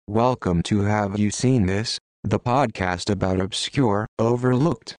Welcome to Have You Seen This, the podcast about obscure,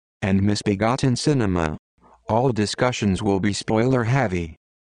 overlooked, and misbegotten cinema. All discussions will be spoiler heavy.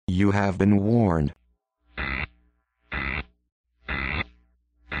 You have been warned.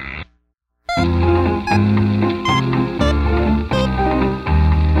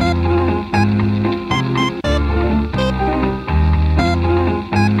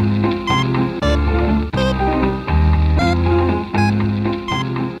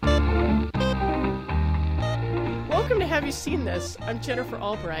 Seen this. I'm Jennifer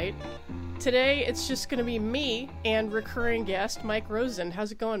Albright. Today it's just going to be me and recurring guest Mike Rosen.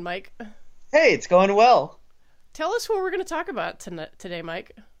 How's it going, Mike? Hey, it's going well. Tell us what we're going to talk about today,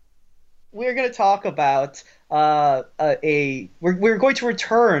 Mike. We're going to talk about we're going to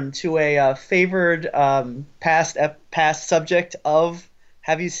return to a favored past subject of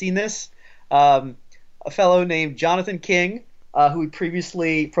Have You Seen This? A fellow named Jonathan King, who we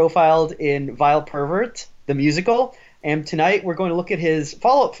previously profiled in Vile Pervert, the musical. And tonight we're going to look at his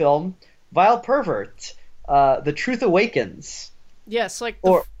follow-up film, Vile Pervert, The Truth Awakens. Yes, like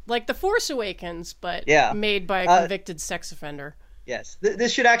The Force Awakens, but made by a convicted sex offender. Yes,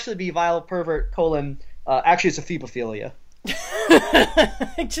 this should actually be Vile Pervert, actually it's a phebophilia.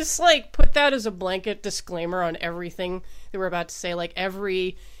 Just put that as a blanket disclaimer on everything that we're about to say, like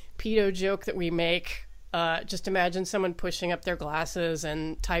every pedo joke that we make. Just imagine someone pushing up their glasses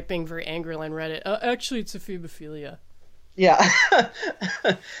and typing very angrily on Reddit, actually it's a phebophilia. Yeah,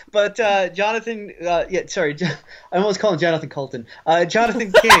 but Jonathan, sorry, I almost call him Jonathan Colton.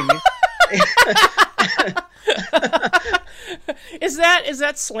 Jonathan King. Is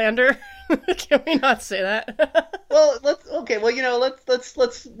that slander? Can we not say that? Well, let's look at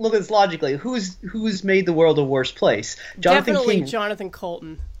this logically. Who's made the world a worse place? Definitely King. Jonathan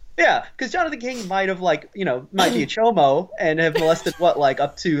Colton. Yeah, because Jonathan King might have might be a chomo and have molested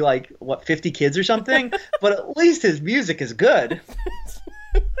up to 50 kids or something, but at least his music is good.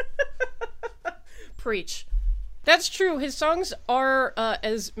 Preach. That's true. His songs are,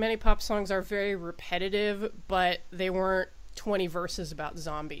 as many pop songs are, very repetitive, but they weren't 20 verses about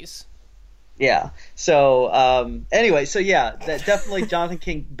zombies. Yeah. So anyway, that definitely Jonathan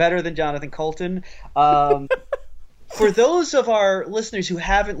King better than Jonathan Colton. For those of our listeners who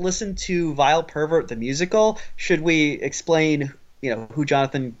haven't listened to Vile Pervert the musical, should we explain, who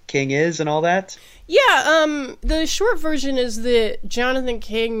Jonathan King is and all that? Yeah, the short version is that Jonathan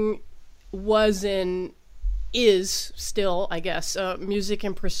King is still, I guess, a music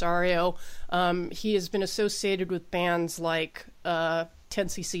impresario. He has been associated with bands like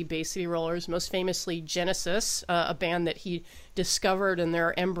 10cc Bay City Rollers, most famously Genesis, a band that he discovered in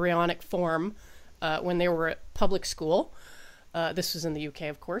their embryonic form when they were at public school. This was in the UK,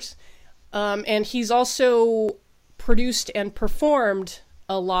 of course. And he's also produced and performed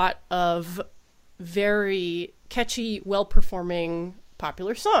a lot of very catchy, well-performing,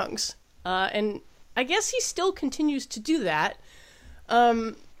 popular songs. And I guess he still continues to do that.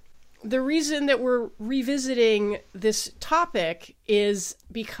 The reason that we're revisiting this topic is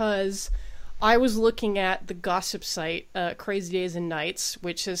because I was looking at the gossip site, Crazy Days and Nights,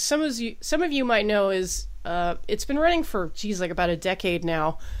 which is some of you might know is it's been running for about a decade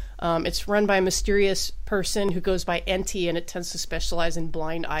now. It's run by a mysterious person who goes by Enty, and it tends to specialize in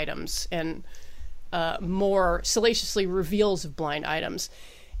blind items and more salaciously reveals of blind items.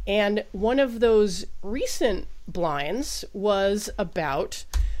 And one of those recent blinds was about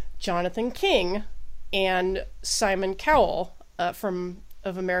Jonathan King and Simon Cowell of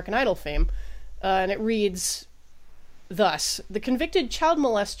American Idol fame. And it reads thus: the convicted child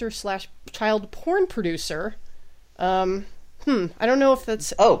molester / child porn producer. I don't know if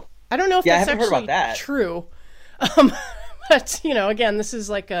that's. I don't know if that's actually true. But again, this is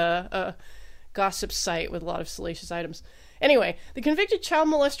like a gossip site with a lot of salacious items. Anyway, the convicted child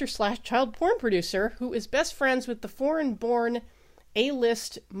molester / child porn producer, who is best friends with the foreign-born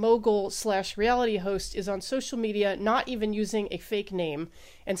A-list mogul / reality host, is on social media, not even using a fake name,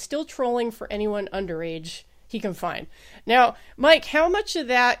 and still trolling for anyone underage he can find. Now, Mike, how much of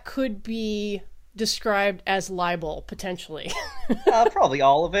that could be described as libel, potentially? Probably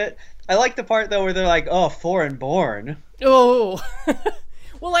all of it. I like the part, though, where they're like, oh, foreign-born. Oh!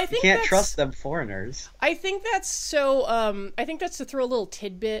 Well, I think you can't trust them foreigners. I think that's so. I think that's to throw a little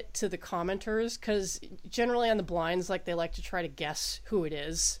tidbit to the commenters, because generally on the blinds, they like to try to guess who it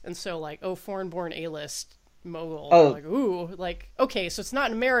is, and so foreign-born A-list mogul. Oh. Okay, so it's not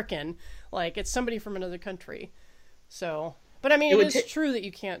an American. It's somebody from another country. So, but I mean, it is true that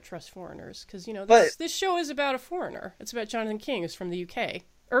you can't trust foreigners, because this show is about a foreigner. It's about Jonathan King, who's from the UK.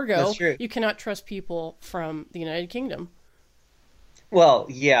 Ergo, you cannot trust people from the United Kingdom. Well,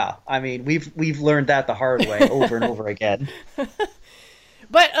 yeah. I mean, we've learned that the hard way over and over again.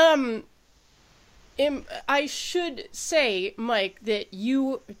 But I should say, Mike, that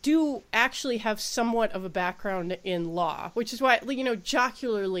you do actually have somewhat of a background in law, which is why,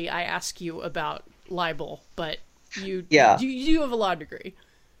 jocularly I ask you about libel, but Yeah. you do have a law degree.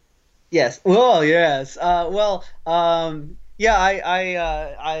 Yes. Well, yes. Yeah.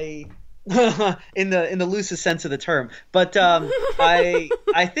 I in the loosest sense of the term, but I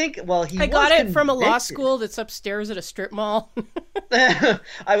think well he I got was it from a law convicted. school that's upstairs at a strip mall.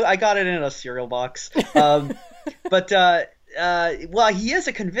 I got it in a cereal box. But well, he is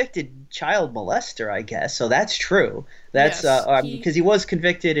a convicted child molester, I guess. So that's true. That's Yes, because he was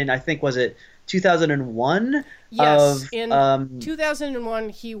convicted in, I think, was it 2001 Yes, of in 2001,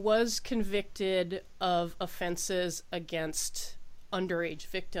 he was convicted of offenses against underage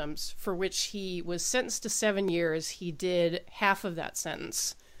victims, for which he was sentenced to 7 years. He did half of that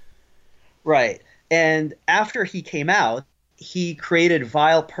sentence. right. And after he came out, he created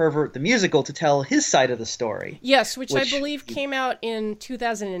Vile Pervert the musical to tell his side of the story. Yes, which I Which- believe came out in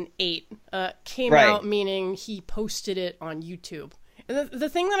 2008. Came Right. out meaning he posted it on YouTube. And the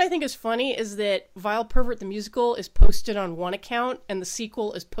thing that I think is funny is that Vile Pervert the musical is posted on one account, and the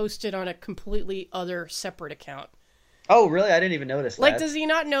sequel is posted on a completely other separate account. Oh, really? I didn't even notice Like, that. does he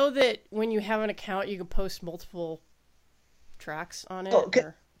not know that when you have an account, you can post multiple tracks on it? Well,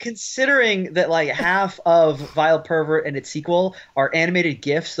 or- considering that like half of Vile Pervert and its sequel are animated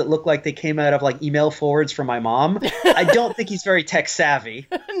GIFs that look like they came out of like email forwards from my mom, I don't think he's very tech savvy.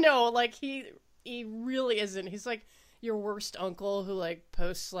 No, like he really isn't. He's like your worst uncle who like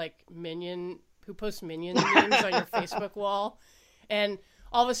posts like minion memes on your Facebook wall, and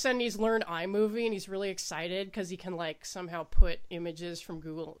all of a sudden he's learned iMovie and he's really excited because he can like somehow put images from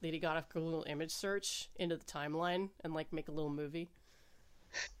Google that he got off Google image search into the timeline and like make a little movie.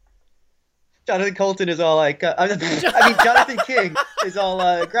 Jonathan Colton is all like, I mean, Jonathan King is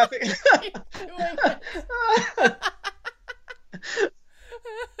all graphic.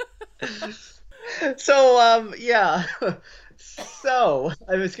 So, yeah. So,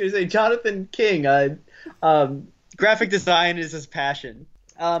 I was going to say, Jonathan King, graphic design is his passion.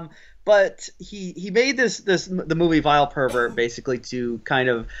 But he made the movie Vile Pervert basically to kind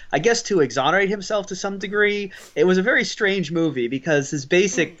of, I guess, to exonerate himself to some degree. It was a very strange movie because his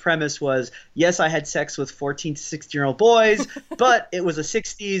basic premise was, yes, I had sex with 14 to 16-year-old boys, but it was the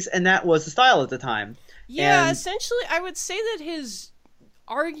 60s and that was the style at the time. Yeah, And- essentially, I would say that his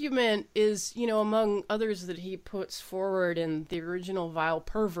argument is, among others that he puts forward in the original Vile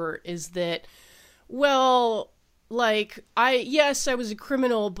Pervert, is that, well, like, I was a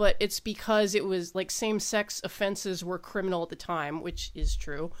criminal, but it's because it was, like, same-sex offenses were criminal at the time, which is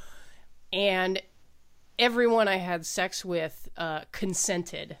true, and everyone I had sex with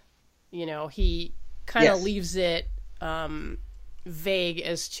consented. He kind of Yes. leaves it vague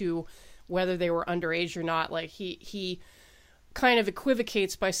as to whether they were underage or not. Like, he kind of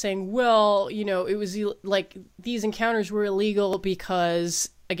equivocates by saying, well, it was like these encounters were illegal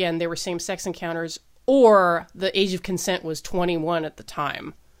because, again, they were same-sex encounters, or the age of consent was 21 at the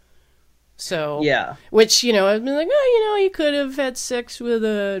time. So, Yeah. which, I've been like, oh, he could have had sex with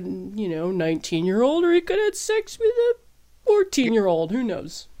a, 19-year-old, or he could have had sex with a 14-year-old. Who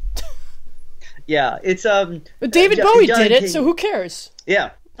knows? Yeah, it's But David Jo- Bowie Jonathan did it, King- so who cares?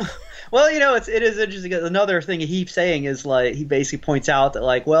 Yeah. Well, it is interesting. Another thing he keeps saying is like he basically points out that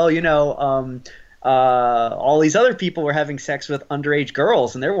like, well, all these other people were having sex with underage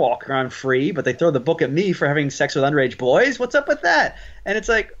girls and they're walking around free, but they throw the book at me for having sex with underage boys. What's up with that? And it's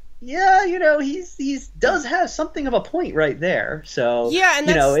like, yeah, he's does have something of a point right there. So Yeah, and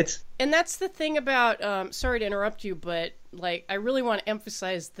it's And that's the thing about, sorry to interrupt you, but like I really want to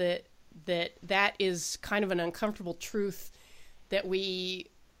emphasize that is kind of an uncomfortable truth that we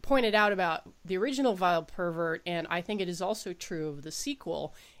pointed out about the original Vile Pervert, and I think it is also true of the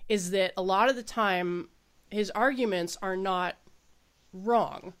sequel, is that a lot of the time his arguments are not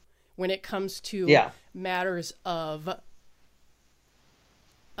wrong when it comes to matters of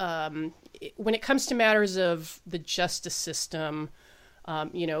the justice system,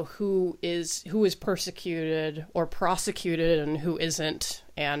 who is persecuted or prosecuted and who isn't,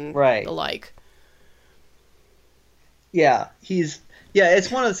 and Right. the like. Yeah,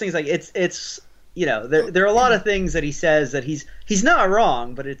 it's one of those things like it's there are a lot of things that he says that he's not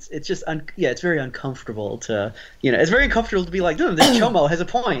wrong, but it's just it's very uncomfortable to it's very uncomfortable to be like, no, this chomo has a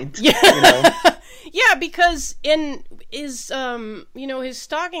point. Yeah, because in his his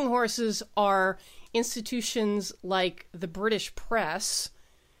stalking horses are institutions like the British press,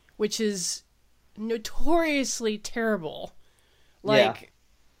 which is notoriously terrible. Like,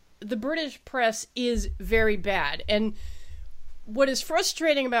 the British press is very bad. And what is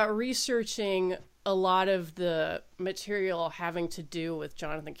frustrating about researching a lot of the material having to do with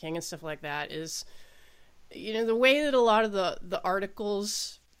Jonathan King and stuff like that is, you know, the way that a lot of the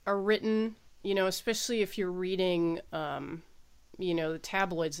articles are written, you know, especially if you're reading, you know, the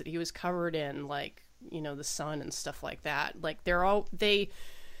tabloids that he was covered in, like, you know, The Sun and stuff like that. Like, they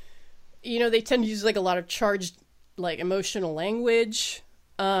tend to use, like, a lot of charged, like, emotional language.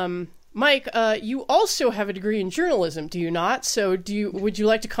 Mike, you also have a degree in journalism, do you not? So would you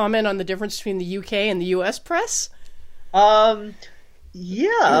like to comment on the difference between the UK and the US press?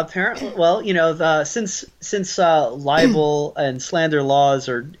 Yeah, apparently. Well, you know, since libel and slander laws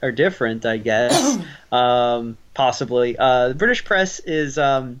are different, I guess. Possibly, the British press is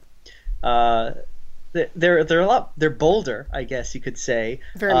they're they're bolder, I guess you could say.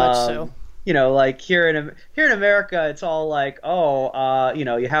 Very much so. You know, like here in America, it's all like, you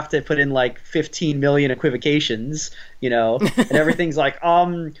know, you have to put in like 15 million equivocations, you know, and everything's like,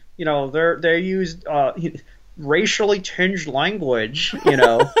 you know, they used racially tinged language, you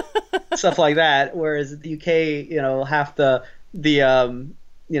know, stuff like that. Whereas the UK, you know, half the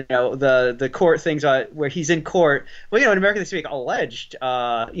you know, the court things where he's in court. Well, you know, in America they speak alleged,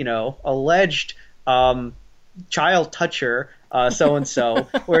 you know, alleged child toucher. So and so.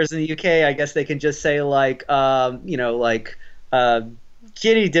 Whereas in the UK, I guess they can just say like, you know, like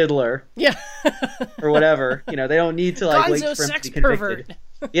kitty diddler, yeah, or whatever. You know, they don't need to like wait for him to be convicted. Pervert.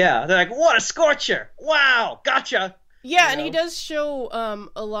 Yeah, they're like, what a scorcher! Wow, gotcha. Yeah, and he does show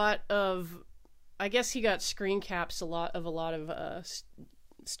a lot of. I guess he got screen caps a lot of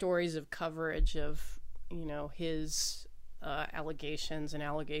stories of coverage of, you know, his allegations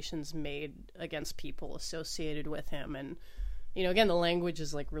made against people associated with him. And, you know, again, the language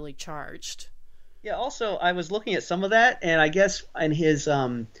is like really charged. Yeah, also, I was looking at some of that, and I guess in his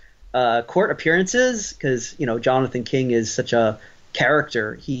court appearances, because, you know, Jonathan King is such a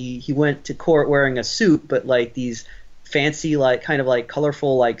character, he went to court wearing a suit, but like these fancy, like kind of like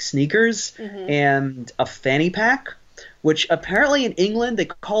colorful like sneakers and a fanny pack, which apparently in England they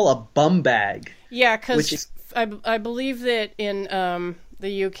call a bum bag. Yeah, because I believe that in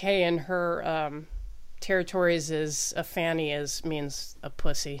the UK and her territories is a fanny means a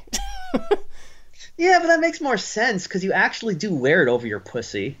pussy. Yeah, but that makes more sense because you actually do wear it over your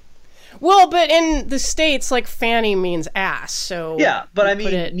pussy. Well, but in the States, like, fanny means ass, so... Yeah, but I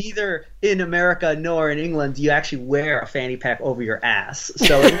mean, neither in America nor in England do you actually wear a fanny pack over your ass.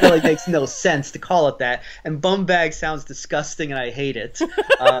 So it really makes no sense to call it that. And bum bag sounds disgusting, and I hate it.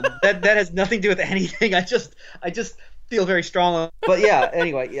 That has nothing to do with anything. I just feel very strongly. But yeah,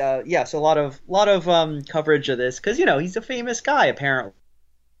 anyway, yeah. So a lot of coverage of this because, you know, he's a famous guy apparently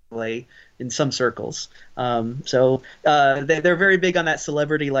in some circles. So they're very big on that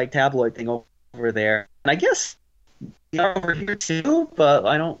celebrity like tabloid thing over there. And I guess over here too, but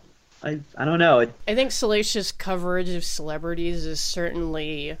I don't know. I think salacious coverage of celebrities is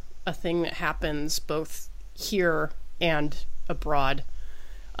certainly a thing that happens both here and abroad.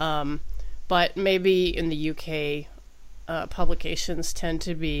 But maybe in the UK, publications tend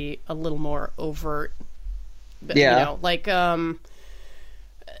to be a little more overt. Yeah. You know, like,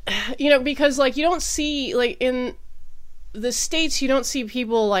 you know, because, like, you don't see, like, in the States, you don't see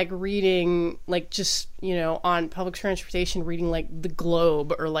people, like, reading, like, just, you know, on public transportation, reading, like, The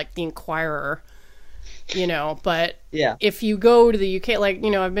Globe or, like, The Inquirer, you know, but yeah, if you go to the UK, like,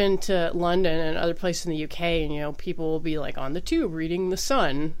 you know, I've been to London and other places in the UK, and, you know, people will be, like, on the tube reading The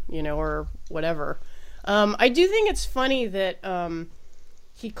Sun, you know, or whatever. I do think it's funny that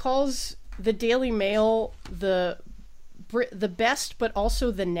he calls the Daily Mail the best but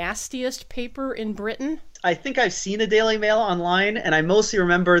also the nastiest paper in Britain. I think I've seen a Daily Mail online, and I mostly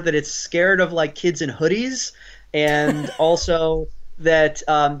remember that it's scared of like kids in hoodies, and also that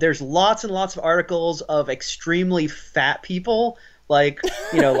there's lots and lots of articles of extremely fat people, like,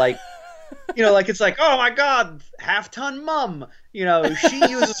 you know, like it's like, oh my god, half-ton mum, you know, she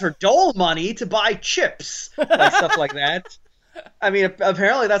uses her dole money to buy chips, like stuff like that. I mean,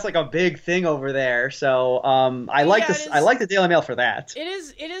 apparently that's like a big thing over there. So I like this. I like the Daily Mail for that. It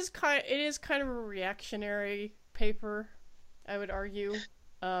is kind of a reactionary paper, I would argue.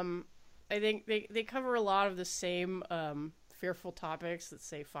 I think they cover a lot of the same fearful topics that,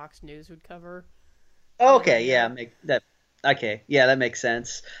 say, Fox News would cover. Okay, yeah, that makes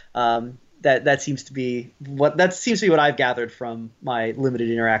sense. That seems to be what I've gathered from my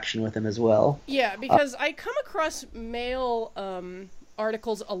limited interaction with him as well. Yeah, because I come across Mail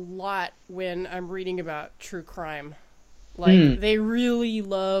articles a lot when I'm reading about true crime. Like, they really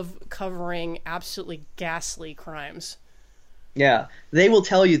love covering absolutely ghastly crimes. Yeah, they will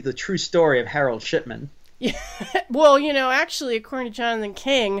tell you the true story of Harold Shipman. Yeah. Well, actually, according to Jonathan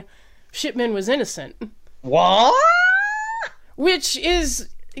King, Shipman was innocent. What? Which is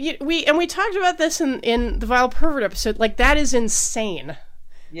we talked about this in the Vile Pervert episode. Like, that is insane.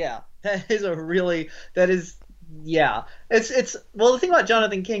 Yeah, yeah. It's well, the thing about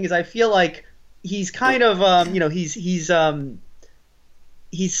Jonathan King is I feel like he's kind of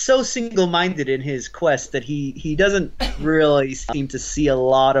he's so single-minded in his quest that he doesn't really seem to see a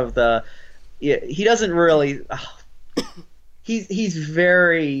lot of the he doesn't really he's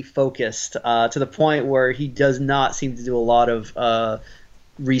very focused to the point where he does not seem to do a lot of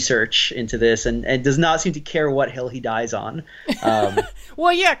research into this and does not seem to care what hill he dies on.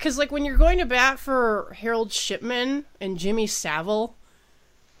 Well, yeah, because like when you're going to bat for Harold Shipman and Jimmy Savile,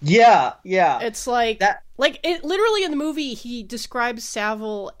 yeah, it's like that. Like, it literally in the movie, he describes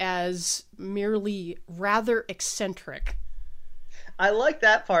Savile as merely rather eccentric. I like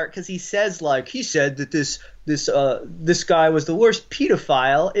that part because he said that this guy was the worst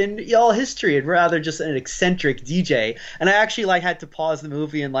pedophile in all history and rather just an eccentric DJ. And I actually had to pause the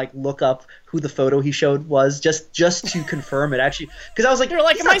movie and look up who the photo he showed was just to confirm it actually, because I was like, you're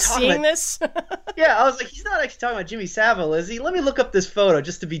like, am I seeing this? Yeah, I was like, he's not actually talking about Jimmy Savile, is he? Let me look up this photo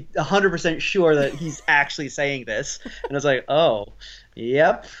just to be 100% sure that he's actually saying this. And I was like, oh,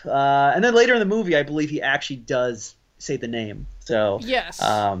 yep. And then later in the movie, I believe he actually does say the name. So yes,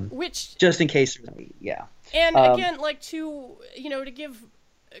 which just in case, yeah. And again, to give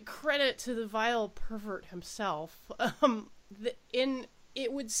credit to the Vile Pervert himself,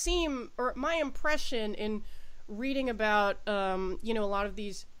 it would seem, or my impression in reading about a lot of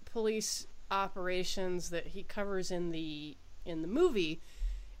these police operations that he covers in the movie,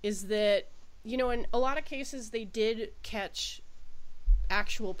 is that in a lot of cases they did catch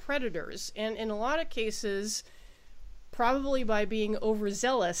actual predators, and in a lot of cases, probably by being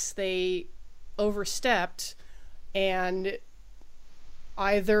overzealous, they overstepped and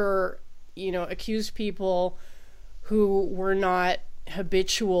either accused people who were not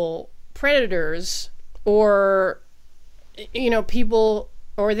habitual predators, or people,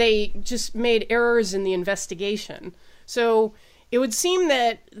 or they just made errors in the investigation. So it would seem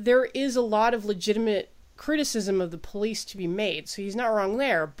that there is a lot of legitimate criticism of the police to be made. So he's not wrong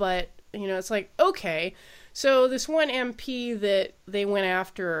there, but it's like, okay, so this one MP that they went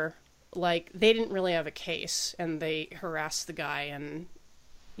after, they didn't really have a case and they harassed the guy and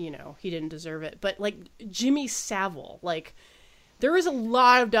he didn't deserve it. But Jimmy Savile, there is a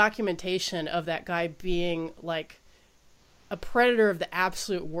lot of documentation of that guy being a predator of the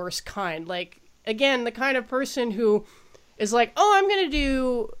absolute worst kind. Again, the kind of person who is oh, I'm going to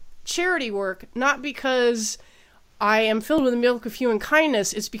do charity work, not because I am filled with the milk of human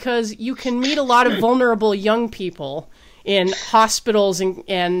kindness. It's because you can meet a lot of vulnerable young people in hospitals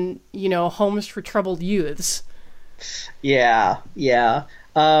and homes for troubled youths. Yeah.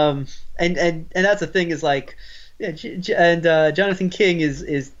 And that's the thing is Jonathan King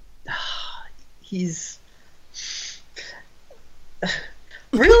is he's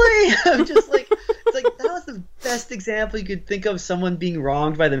really. I'm just it's that was the best example you could think of someone being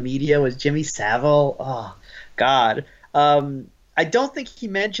wronged by the media was Jimmy Savile. Oh God. I don't think he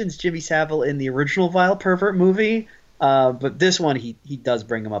mentions Jimmy Savile in the original Vile Pervert movie, but this one he does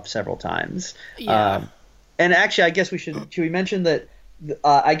bring him up several times. Yeah. And actually, I guess should we mention that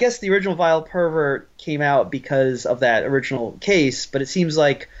I guess the original Vile Pervert came out because of that original case, but it seems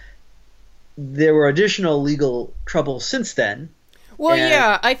like there were additional legal troubles since then. Well,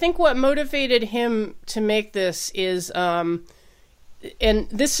 yeah, I think what motivated him to make this is, and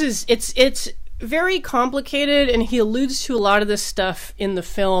this is, it's very complicated, and he alludes to a lot of this stuff in the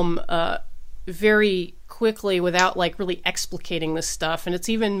film very quickly without really explicating this stuff, and it's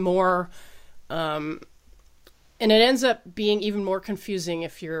even more, and it ends up being even more confusing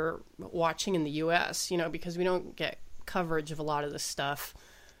if you're watching in the U.S., because we don't get coverage of a lot of this stuff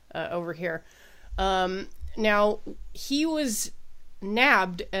over here. Now, he was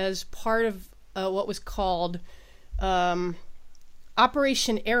nabbed as part of what was called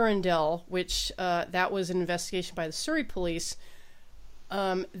Operation Arundel, which that was an investigation by the Surrey police.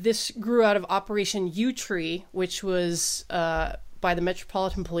 This grew out of Operation Yewtree, which was by the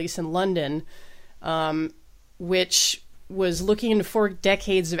Metropolitan Police in London, which was looking into 4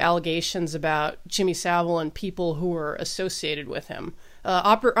 decades of allegations about Jimmy Savile and people who were associated with him.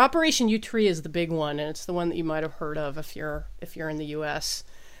 Operation Yewtree is the big one, and it's the one that you might have heard of if you're in the U.S.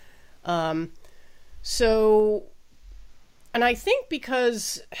 So, and I think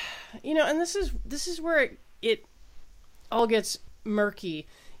because, and this is where it all gets murky,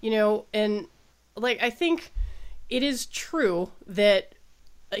 and I think it is true that,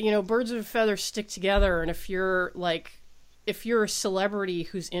 birds of a feather stick together, and if you're a celebrity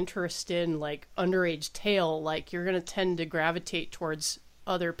who's interested in like underage tale, like you're going to tend to gravitate towards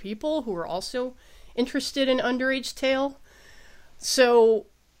other people who are also interested in underage tale. So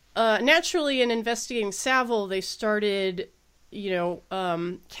naturally, in investigating Savile, they started,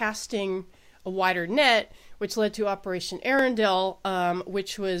 casting a wider net, which led to Operation Arundel,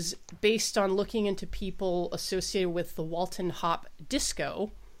 which was based on looking into people associated with the Walton Hop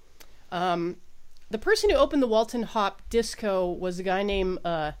Disco. The person who opened the Walton Hop Disco was a guy named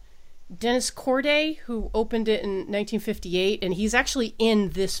Dennis Corday, who opened it in 1958, and he's actually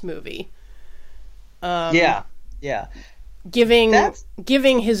in this movie. Yeah. Giving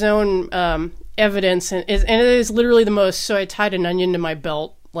his own evidence, and it is literally the most. So I tied an onion to my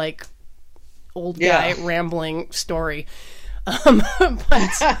belt, like old guy rambling story. But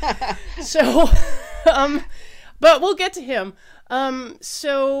we'll get to him.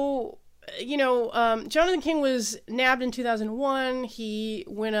 Jonathan King was nabbed in 2001. He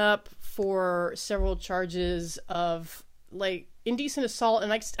went up for several charges of like indecent assault,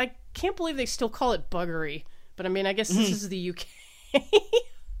 and I can't believe they still call it buggery. But I mean, I guess this is the UK.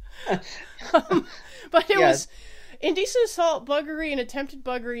 But it was indecent assault, buggery, and attempted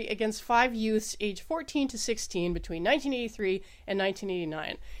buggery against 5 youths aged 14 to 16 between 1983 and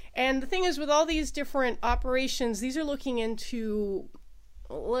 1989. And the thing is, with all these different operations, these are looking into,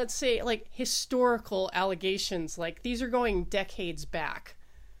 let's say, like historical allegations. Like these are going decades back.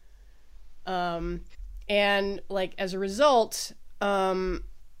 And like as a result,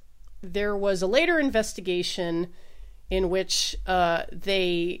 there was a later investigation in which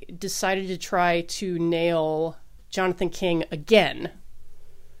they decided to try to nail Jonathan King again.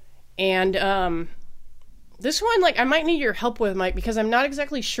 And this one, like, I might need your help with, Mike, because I'm not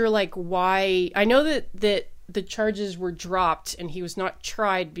exactly sure, like, why. I know that the charges were dropped and he was not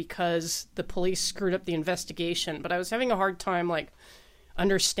tried because the police screwed up the investigation, but I was having a hard time, like,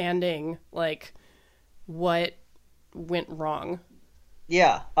 understanding, like, what went wrong.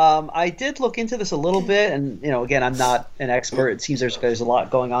 Yeah, I did look into this a little bit, and again, I'm not an expert. It seems there's a lot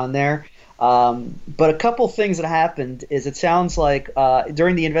going on there. But a couple things that happened is it sounds like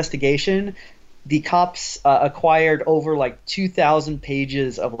during the investigation, the cops acquired over like 2,000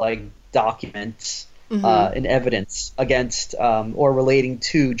 pages of like documents and evidence against or relating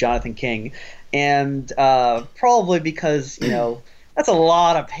to Jonathan King, and probably because that's a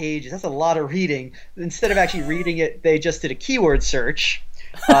lot of pages. That's a lot of reading. Instead of actually reading it, they just did a keyword search,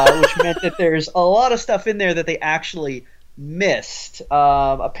 which meant that there's a lot of stuff in there that they actually missed.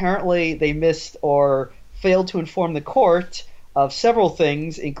 Apparently, they missed or failed to inform the court of several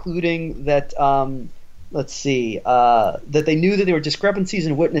things, including that, that they knew that there were discrepancies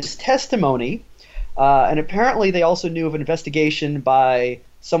in witness testimony, and apparently they also knew of an investigation by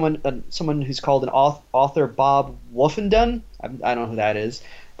someone who's called an author, Bob Wolfenden. I don't know who that is,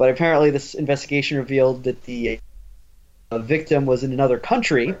 but apparently this investigation revealed that the victim was in another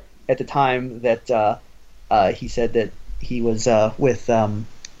country at the time that he said that he was with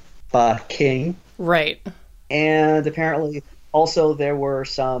King. Right. And apparently also there were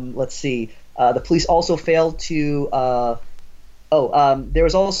some, the police also failed to, there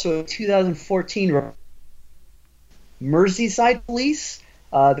was also 2014 Merseyside police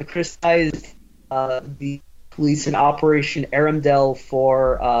that criticized the police in Operation Arundel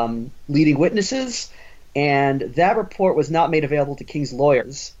for leading witnesses, and that report was not made available to King's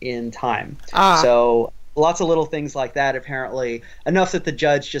lawyers in time. So lots of little things like that, apparently, enough that the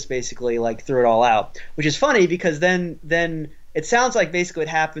judge just basically like threw it all out, which is funny because then it sounds like basically what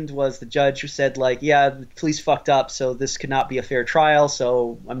happened was the judge said like, yeah, the police fucked up, so this could not be a fair trial,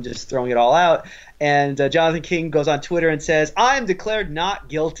 so I'm just throwing it all out. And Jonathan King goes on Twitter and says, "I'm declared not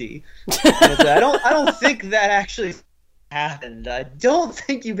guilty." And I don't think that actually happened. I don't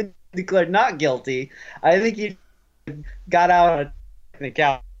think you've been declared not guilty. I think you got out on a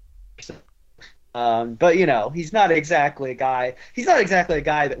technicality. But he's not exactly a guy. He's not exactly a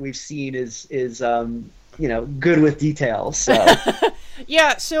guy that we've seen is good with details. So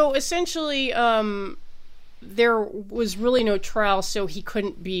yeah. So essentially, there was really no trial, so he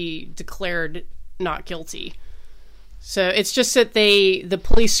couldn't be declared not guilty. So it's just that the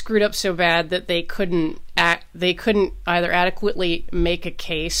police screwed up so bad that they couldn't either adequately make a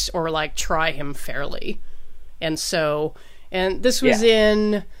case or like try him fairly. And this was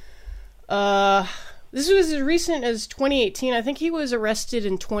in this was as recent as 2018. I think he was arrested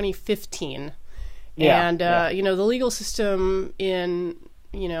in 2015. Yeah, and the legal system in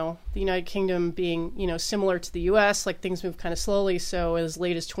the United Kingdom being similar to the U.S., like things move kind of slowly. So as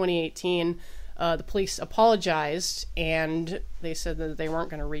late as 2018, The police apologized, and they said that they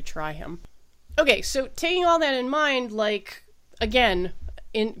weren't going to retry him. Okay, so taking all that in mind, like, again,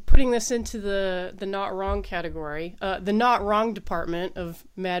 in putting this into the not wrong category, the not wrong department of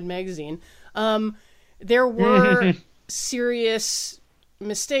Mad Magazine, there were serious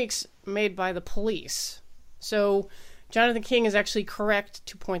mistakes made by the police. So Jonathan King is actually correct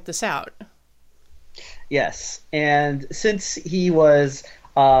to point this out. Yes, and since he was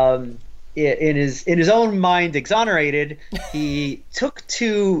in his own mind exonerated, he took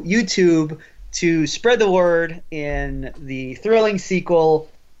to YouTube to spread the word in the thrilling sequel,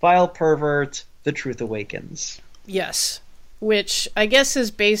 Vile Pervert: The Truth Awakens. Yes, which I guess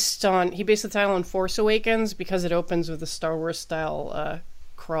is based on, he based the title on Force Awakens because it opens with a Star Wars style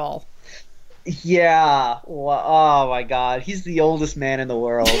crawl. Yeah. Oh my God, he's the oldest man in the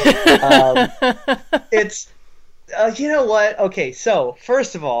world. It's you know what? Okay, so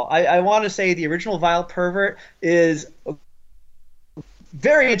first of all, I want to say the original Vile Pervert is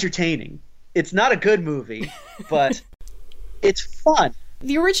very entertaining. It's not a good movie, but it's fun.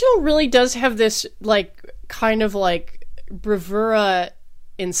 The original really does have this, like, kind of like bravura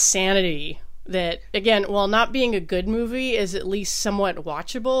insanity that, again, while not being a good movie, is at least somewhat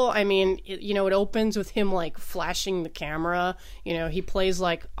watchable. I mean, it opens with him, like, flashing the camera. You know, he plays,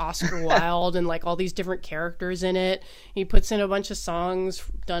 like, Oscar Wilde and, like, all these different characters in it. He puts in a bunch of songs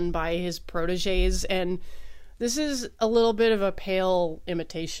done by his proteges, and this is a little bit of a pale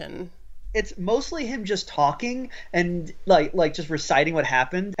imitation. It's mostly him just talking and like just reciting what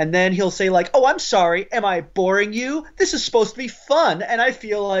happened, and then he'll say like, "Oh, I'm sorry, am I boring you? This is supposed to be fun, and I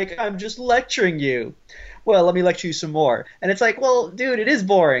feel like I'm just lecturing you. Well, let me lecture you some more." And it's like, well, dude, it is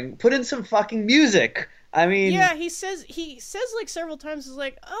boring. Put in some fucking music. I mean, yeah, he says like several times, is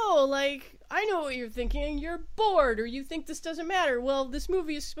like, "Oh, like, I know what you're thinking. You're bored, or you think this doesn't matter. Well, this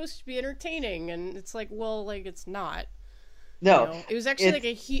movie is supposed to be entertaining," and it's like, well, like, it's not. No, you know, it was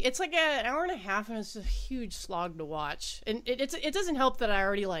actually it's like an hour and a half, and it's a huge slog to watch. And it doesn't help that I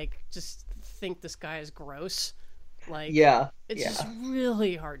already, like, just think this guy is gross. Like, yeah, it's just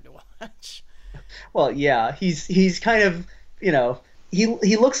really hard to watch. Well, yeah, he's kind of, you know,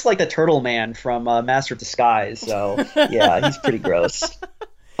 he looks like the Turtle Man from Master of Disguise. So yeah, he's pretty gross.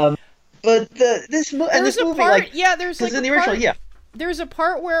 But this movie, there's like, because in the original, yeah, there's a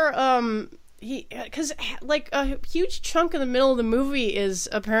part where because like a huge chunk of the middle of the movie is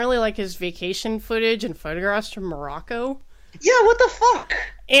apparently like his vacation footage and photographs from Morocco. Yeah, what the fuck?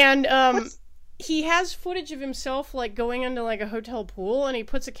 And he has footage of himself like going into like a hotel pool, and he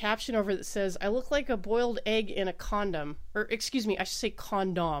puts a caption over that says, "I look like a boiled egg in a condom," or excuse me, I should say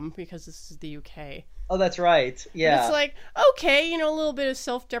condom because this is the UK. Oh, that's right. Yeah, and it's like, okay, you know, a little bit of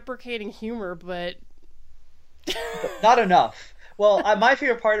self-deprecating humor, but not enough. Well, my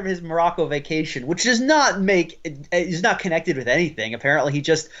favorite part of his Morocco vacation, which is not connected with anything. Apparently, he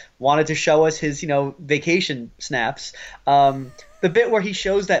just wanted to show us his, vacation snaps. The bit where he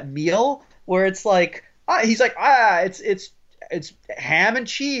shows that meal, where it's like, he's like, it's ham and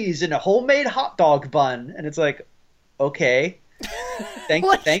cheese and a homemade hot dog bun, and it's like, okay, thanks.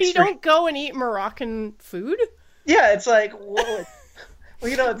 You don't go and eat Moroccan food? Yeah, it's like, well,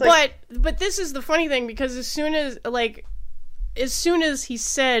 it's like, but this is the funny thing, because as soon as he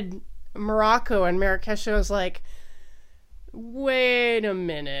said Morocco and Marrakesh, I was like, wait a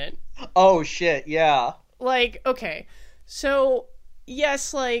minute. Oh, shit, yeah. Like, okay. So,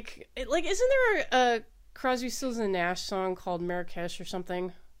 yes, like isn't there a Crosby, Stills and Nash song called Marrakesh or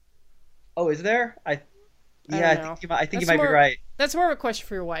something? Oh, is there? I think you might be right. That's more of a question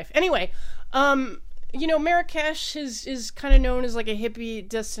for your wife. Anyway, Marrakesh is kind of known as like a hippie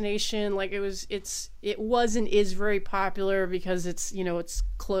destination. Like it was and is very popular because it's it's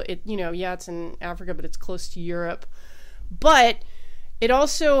in Africa, but it's close to Europe. But it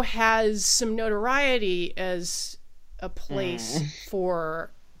also has some notoriety as a place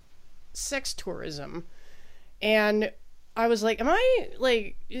for sex tourism. And I was like, am I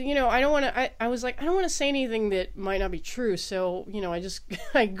like, I don't want to, I was like, I don't want to say anything that might not be true. So,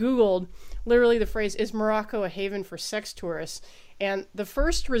 I Googled literally the phrase, is Morocco a haven for sex tourists? And the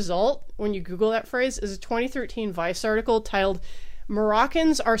first result, when you Google that phrase, is a 2013 Vice article titled,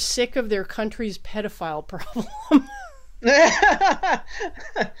 "Moroccans are sick of their country's pedophile problem."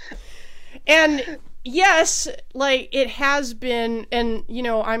 And yes, like it has been, and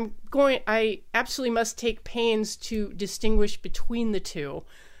I absolutely must take pains to distinguish between the two.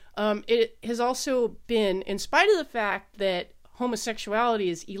 It has also been, in spite of the fact that homosexuality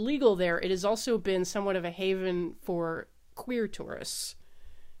is illegal there, it has also been somewhat of a haven for queer tourists,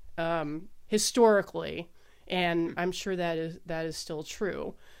 historically, and I'm sure that is still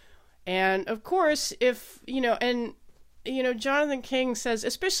true. And of course, if, Jonathan King says,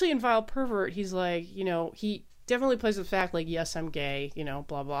 especially in Vile Pervert, he's like, he definitely plays with the fact, like, yes, I'm gay,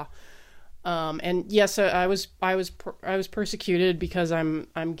 blah, blah. And yes, I was persecuted because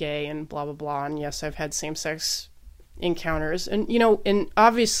I'm gay and blah, blah, blah. And yes, I've had same-sex encounters, and, and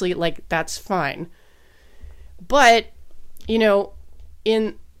obviously, like, that's fine. But, in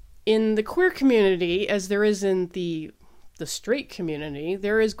the queer community, as there is in the straight community,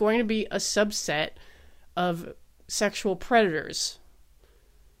 there is going to be a subset of sexual predators.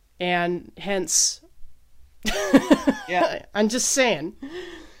 And hence, yeah, I'm just saying.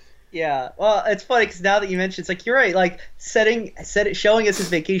 Yeah, well, it's funny because now that you mentioned, it's like, you're right. Like, showing us his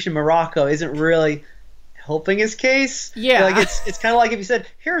vacation in Morocco isn't really helping his case. Yeah, like it's kind of like if you said,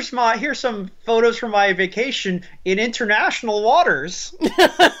 here's some photos from my vacation in international waters.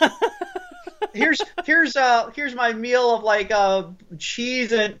 here's my meal of like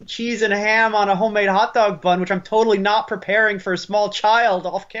cheese and ham on a homemade hot dog bun, which I'm totally not preparing for a small child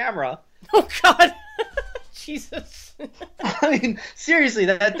off camera. Oh God, Jesus. I mean, seriously,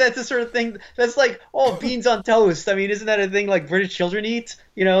 that's the sort of thing that's like, oh, beans on toast. I mean, isn't that a thing like British children eat?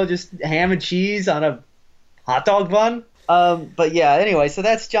 Just ham and cheese on a hot dog bun. But yeah, anyway, so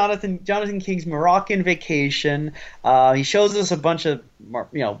that's Jonathan King's Moroccan vacation. He shows us a bunch of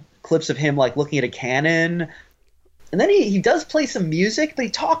clips of him like looking at a cannon, and then he does play some music, but he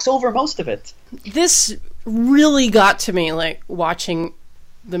talks over most of it. This really got to me, like, watching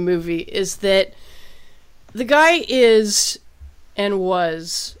the movie, is that the guy is and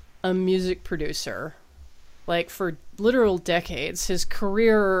was a music producer, like, for literal decades. His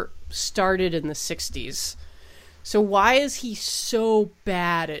career started in the 60s. So why is he so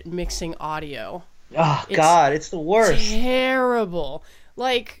bad at mixing audio? Oh, God, it's the worst. Terrible.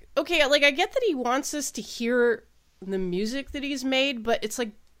 Like, okay, like, I get that he wants us to hear the music that he's made, but it's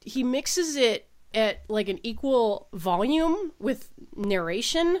like he mixes it at, like, an equal volume with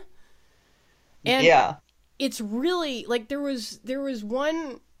narration. And yeah. It's really, like, there was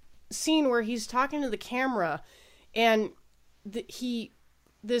one scene where he's talking to the camera, and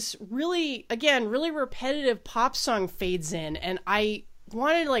this really, again, really repetitive pop song fades in, and I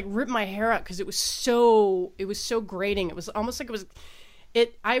wanted to, like, rip my hair out because it was so grating. It was almost like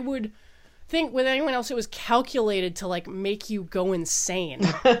I would think with anyone else it was calculated to, like, make you go insane.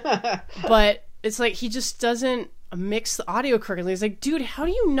 But it's like he just doesn't mix the audio correctly. It's like, dude, how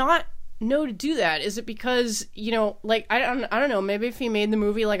do you not know to do that? Is it because, like, I don't know, maybe if he made the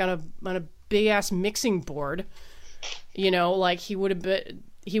movie like on a big ass mixing board, like, he would have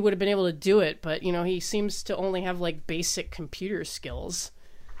been able to do it, but he seems to only have, like, basic computer skills.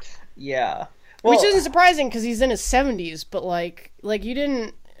 Yeah. Well, which isn't surprising because he's in his 70s, but like you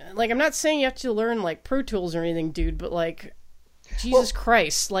didn't, like, I'm not saying you have to learn, like, Pro Tools or anything, dude, but, like, Jesus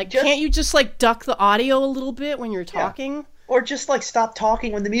Christ, like, can't you just, like, duck the audio a little bit when you're talking? Yeah. Or just, like, stop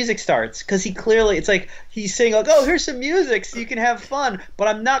talking when the music starts, because he clearly, it's like he's saying, like, oh, here's some music so you can have fun, but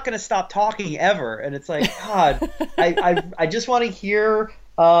I'm not going to stop talking ever. And it's like, God, I just want to hear,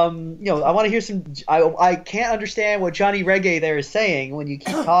 I want to hear some, I can't understand what Johnny Reggae there is saying when you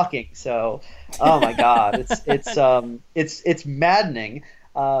keep talking. So, oh my God, it's maddening.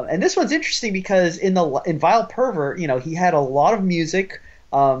 And this one's interesting because in Vile Pervert, he had a lot of music,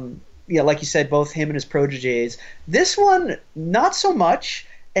 like you said, both him and his protégés. This one, not so much,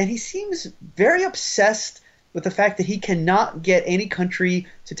 and he seems very obsessed with the fact that he cannot get any country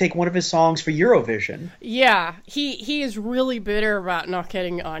to take one of his songs for Eurovision. Yeah, he is really bitter about not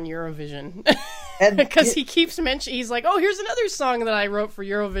getting on Eurovision. Because he keeps mentioning, he's like, oh, here's another song that I wrote for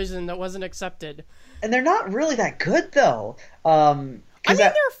Eurovision that wasn't accepted. And they're not really that good, though. I mean,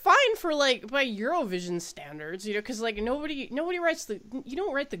 they're fine for, like, by Eurovision standards, because, like, nobody writes you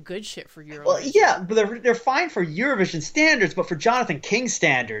don't write the good shit for Eurovision. Well, yeah, but they're fine for Eurovision standards, but for Jonathan King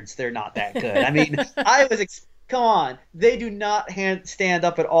standards, they're not that good. I mean, come on, they do not stand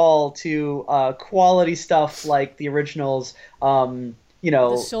up at all to quality stuff like the originals.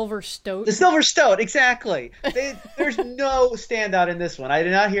 The Silver Stoat. The Silver Stoat, exactly. There's no standout in this one. I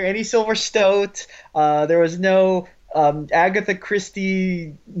did not hear any Silver Stoat. There was no Agatha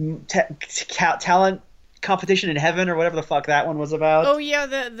Christie talent competition in heaven or whatever the fuck that one was about. Oh yeah,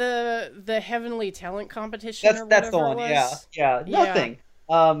 the heavenly talent competition. That's the one. Yeah, nothing.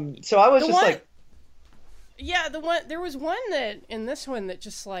 So I was just like, yeah, there was one that in this one that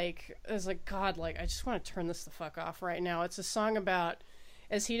just, like, I was like, God, like, I just want to turn this the fuck off right now. It's a song about,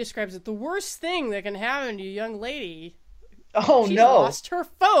 as he describes it, the worst thing that can happen to a young lady. Oh, She's no. lost her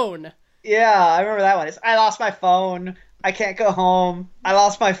phone. Yeah, I remember that one. I lost my phone. I can't go home. I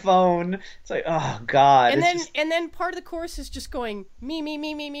lost my phone. It's like, oh God. And then part of the chorus is just going me me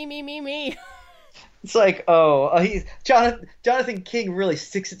me me me me me me. It's like, he's Jonathan King really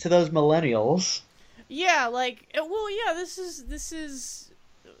sticks it to those millennials. Yeah, like, well, yeah, this is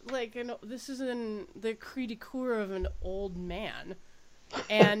like this is the cri de coeur of an old man,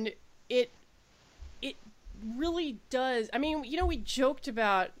 and it really does. I mean, we joked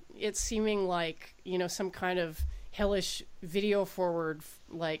about it seeming like some kind of hellish video forward,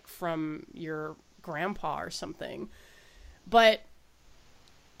 like from your grandpa or something, but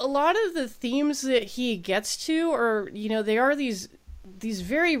a lot of the themes that he gets to are, they are these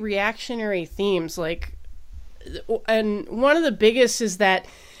very reactionary themes, like, and one of the biggest is that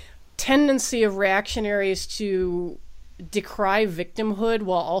tendency of reactionaries to decry victimhood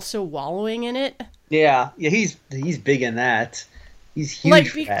while also wallowing in it. Yeah, he's big in that. He's huge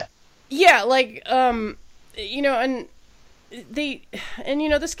for that. Yeah, like, and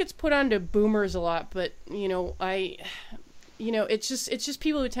this gets put onto boomers a lot, but it's just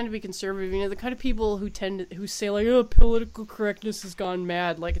people who tend to be conservative. The kind of people who say like, oh, political correctness has gone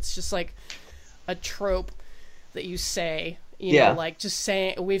mad. Like, it's just like a trope that you say. Like just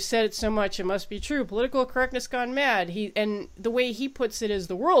saying, we've said it so much, it must be true. Political correctness gone mad. And the way he puts it is,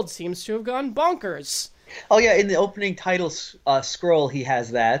 the world seems to have gone bonkers. Oh yeah, in the opening title scroll, he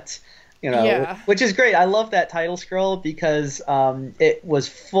has that. Which is great. I love that title scroll because it was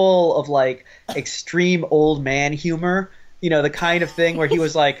full of like extreme old man humor. The kind of thing where he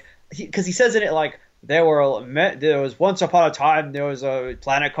was like, because he says in it like, there was once upon a time there was a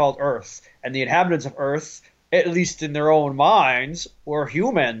planet called Earth, and the inhabitants of Earth, at least in their own minds, were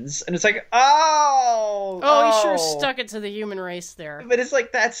humans. And it's like, he sure stuck it to the human race there. But it's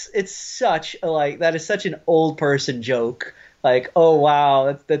like, that is such an old person joke. Like, oh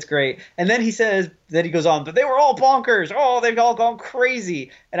wow, that's great. And then he goes on, but they were all bonkers. Oh, they've all gone crazy.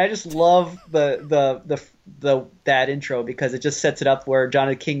 And I just love that intro because it just sets it up where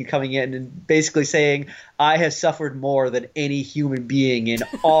Jonathan King coming in and basically saying, I have suffered more than any human being in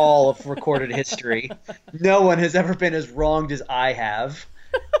all of recorded history. No one has ever been as wronged as I have.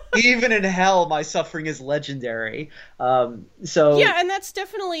 Even in hell, my suffering is legendary. Yeah, and that's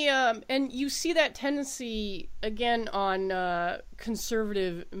definitely and you see that tendency again on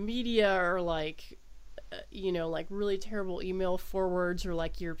conservative media, or like like really terrible email forwards, or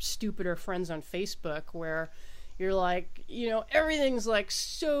like your stupider friends on Facebook, where you're like, everything's like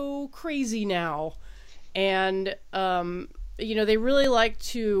so crazy now, and they really like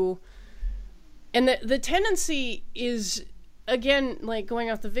to, and the tendency is, again, like going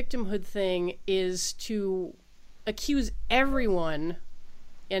off the victimhood thing, is to accuse everyone,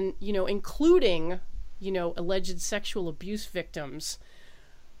 and including alleged sexual abuse victims,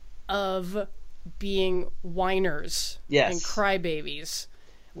 of being whiners and crybabies,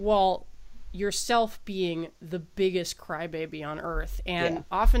 while yourself being the biggest crybaby on earth, and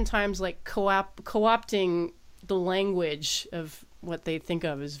oftentimes like co-opting the language of what they think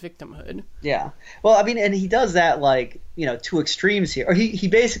of as victimhood. Yeah. Well, I mean, and he does that like, to extremes here. Or he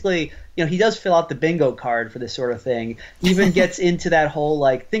basically, he does fill out the bingo card for this sort of thing. He even gets into that whole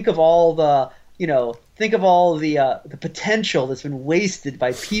like, think of all the potential that's been wasted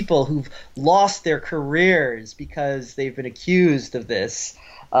by people who've lost their careers because they've been accused of this.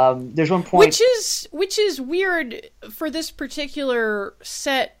 There's one point which is weird for this particular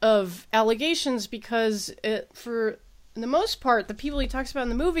set of allegations, because for the most part, the people he talks about in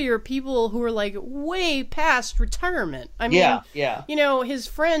the movie are people who are like way past retirement. I mean, his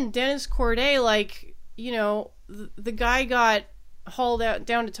friend Dennis Corday, like, the guy got hauled out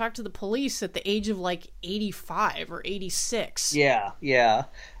down to talk to the police at the age of like 85 or 86. Yeah.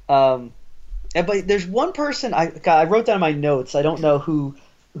 But there's one person I wrote down in my notes. I don't know who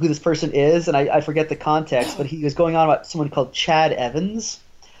this person is, and I forget the context, but he was going on about someone called Chad Evans.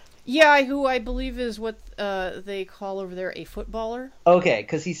 Yeah, who I believe is what they call over there a footballer. Okay,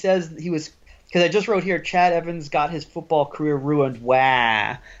 because he says because I just wrote here, Chad Evans got his football career ruined.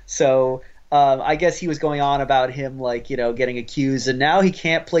 Wow. So I guess he was going on about him, like, getting accused, and now he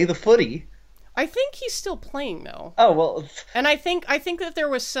can't play the footy. I think he's still playing, though. Oh, well. And I think that there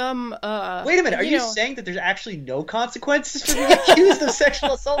was some... Wait a minute, are you saying that there's actually no consequences for being accused of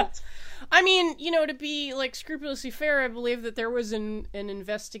sexual assault? I mean, to be, like, scrupulously fair, I believe that there was an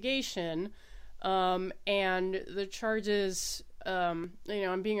investigation, and the charges... I'm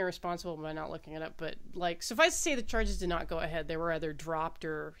being irresponsible by not looking it up, but, like, suffice to say the charges did not go ahead. They were either dropped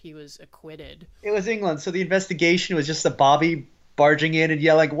or he was acquitted. It was England, so the investigation was just a Bobby barging in and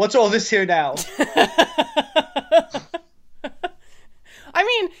yelling, "What's all this here now?" I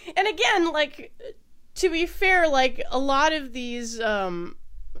mean, and again, like, to be fair, like a lot of these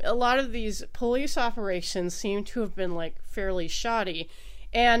police operations seem to have been like fairly shoddy.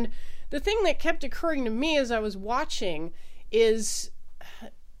 And the thing that kept occurring to me as I was watching is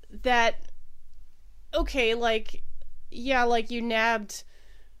that, okay, like, yeah, like you nabbed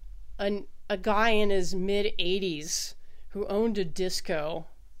a guy in his mid-80s who owned a disco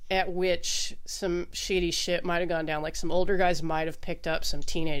at which some shady shit might have gone down. Like some older guys might have picked up some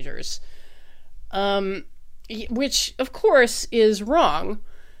teenagers. Which, of course, is wrong.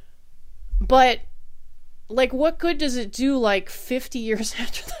 But, like, what good does it do, like, 50 years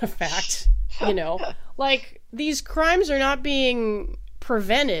after the fact? You know? Like, these crimes are not being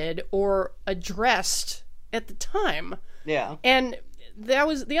prevented or addressed at the time. Yeah. And that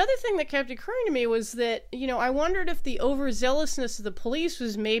was the other thing that kept occurring to me was that, you know, I wondered if the overzealousness of the police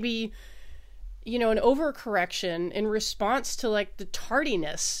was maybe, you know, an overcorrection in response to, like, the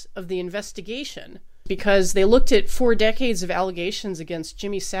tardiness of the investigation. Because they looked at 4 decades of allegations against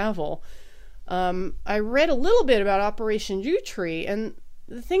Jimmy Savile. I read a little bit about Operation Yewtree, and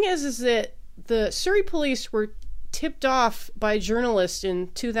the thing is that the Surrey police were tipped off by a journalist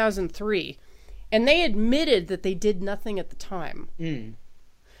in 2003, and they admitted that they did nothing at the time.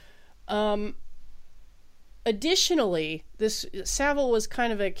 Additionally, this Savile was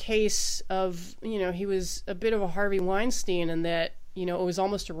kind of a case of, you know, he was a bit of a Harvey Weinstein in that, you know, it was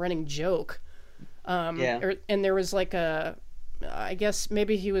almost a running joke. And there was like I guess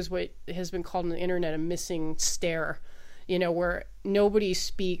maybe he was what has been called on the internet a missing stare, you know, where nobody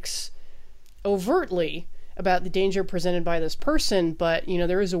speaks overtly about the danger presented by this person, but, you know,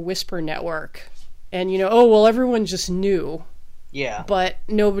 there is a whisper network. And, you know, oh, well, everyone just knew. Yeah. But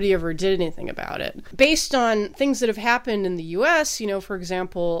nobody ever did anything about it. Based on things that have happened in the U.S., you know, for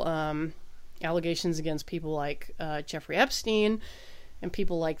example, allegations against people like Jeffrey Epstein and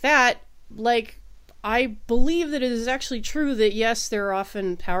people like that, like, I believe that it is actually true that, yes, there are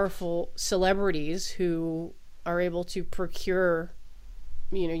often powerful celebrities who are able to procure,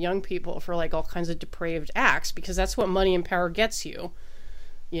 you know, young people for, like, all kinds of depraved acts, because that's what money and power gets you,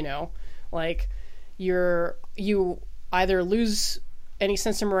 you know? Like, you either lose any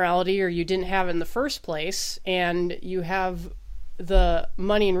sense of morality or you didn't have it in the first place, and you have the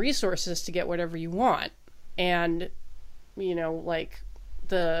money and resources to get whatever you want. And, you know, like,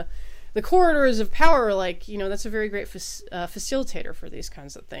 the corridors of power, like, you know, that's a very great facilitator for these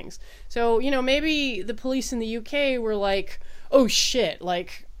kinds of things. So, you know, maybe the police in the UK were like, oh shit,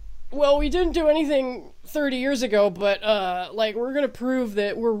 like, well, we didn't do anything 30 years ago, but, like, we're going to prove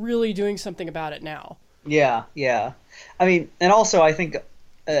that we're really doing something about it now. Yeah, yeah. I mean, and also I think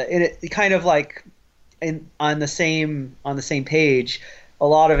it kind of like on the same page, a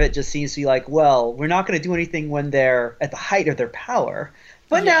lot of it just seems to be like, well, we're not going to do anything when they're at the height of their power.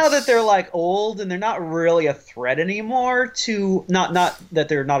 But now that they're like old and they're not really a threat anymore to not that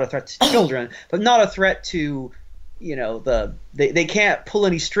they're not a threat to children, but not a threat to, you know, they can't pull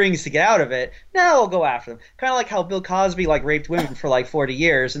any strings to get out of it. Now we'll go after them. Kind of like how Bill Cosby like raped women for like 40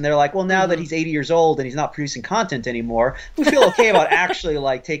 years, and they're like, well, now that he's 80 years old and he's not producing content anymore, we feel okay about actually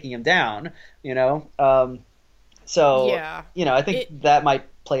like taking him down. You know, so yeah, you know, I think that might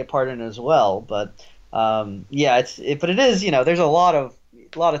play a part in it as well. But yeah, but it is, you know, there's a lot of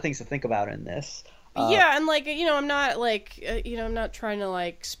things to think about in this. Yeah, and like, you know, I'm not like, you know, I'm not trying to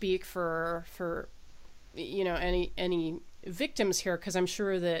like speak for you know, any victims here, because I'm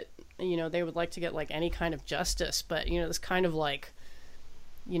sure that, you know, they would like to get like any kind of justice, but, you know, this kind of like,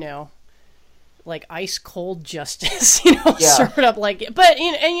 you know, like ice cold justice, you know, sort of like, but,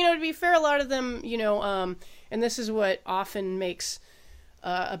 you know, and, you know, to be fair, a lot of them, you know, and this is what often makes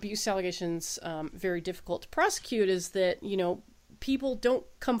abuse allegations very difficult to prosecute, is that, you know, people don't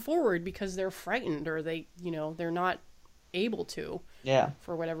come forward because they're frightened, or they, you know, they're not able to,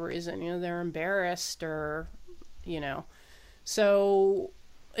 for whatever reason, you know, they're embarrassed, or, you know, so,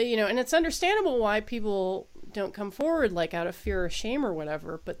 you know, and it's understandable why people don't come forward, like out of fear or shame or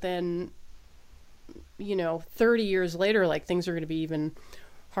whatever, but then, you know, 30 years later, like, things are going to be even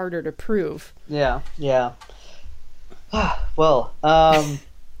harder to prove. Yeah. Well,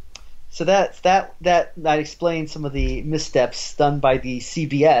 so that explains some of the missteps done by the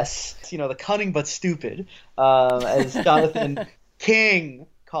CBS. You know, the cunning but stupid, as Jonathan King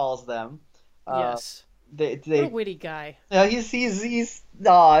calls them. Yes. What a witty guy. Yeah, he's.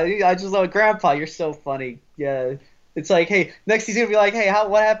 I just love Grandpa. You're so funny. Yeah, it's like, hey, next he's gonna be like, hey,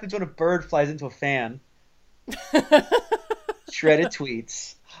 what happens when a bird flies into a fan? Shredded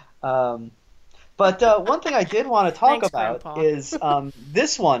tweets. But one thing I did want to talk about is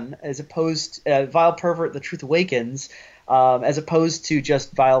this one, as opposed to Vile Pervert, The Truth Awakens. as opposed to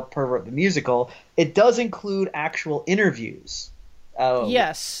just Vile Pervert the musical. It does include actual interviews.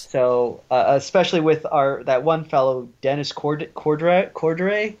 Yes. So especially with that one fellow, Dennis Corderoy.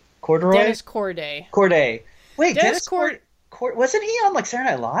 Dennis Corday. Corday. Wait, Dennis wasn't he on like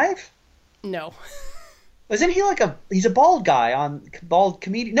Saturday Night Live? No. Wasn't he he's a bald guy bald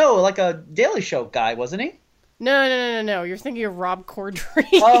comedian? No, like a Daily Show guy, wasn't he? No. You're thinking of Rob Corddry.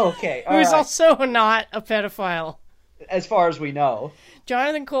 Oh, okay. Who's also not a pedophile. As far as we know.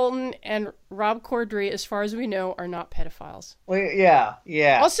 Jonathan Coulton and Rob Corddry, as far as we know, are not pedophiles. Well,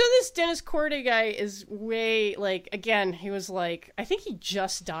 yeah. Also, this Dennis Corday guy is way, again, he was I think he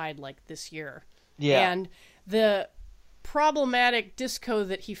just died, this year. Yeah. And the problematic disco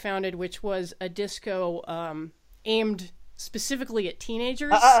that he founded, which was a disco aimed specifically at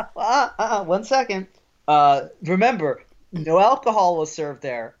teenagers. 1 second. Remember, no alcohol was served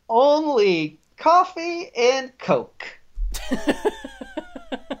there. Only coffee and Coke.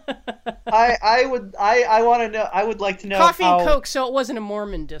 I want to know. I would like to know coffee and Coke. So it wasn't a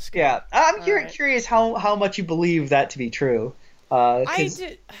Mormon disco. Yeah, I'm curious how much you believe that to be true. I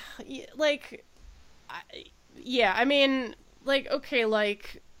did, I mean,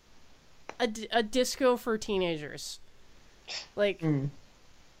 a disco for teenagers,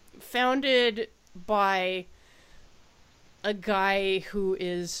 founded by a guy who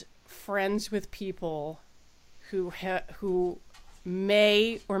is friends with people who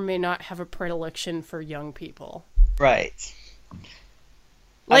may or may not have a predilection for young people. Right.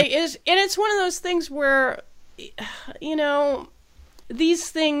 It's one of those things where, these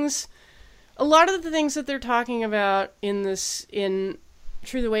things, a lot of the things that they're talking about in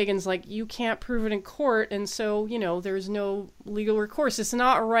True the Wagons, you can't prove it in court, and so, there's no legal recourse. It's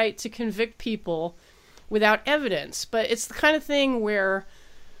not right to convict people without evidence, but it's the kind of thing where,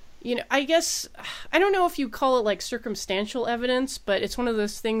 I guess, I don't know if you call it, circumstantial evidence, but it's one of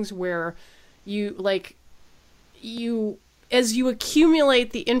those things where as you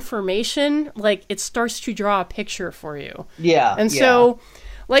accumulate the information, it starts to draw a picture for you. Yeah. And so,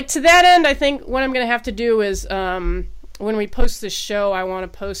 to that end, I think what I'm going to have to do is, when we post this show, I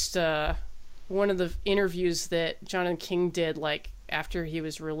want to post one of the interviews that Jonathan King did, after he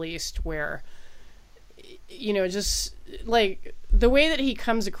was released, where, just, the way that he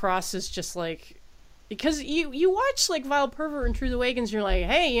comes across is just, because you watch, Vile Pervert and True the Wagons, you're like,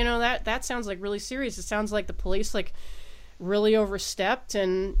 hey, that sounds, really serious. It sounds like the police, really overstepped,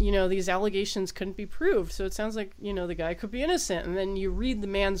 and, these allegations couldn't be proved, so it sounds like, the guy could be innocent. And then you read the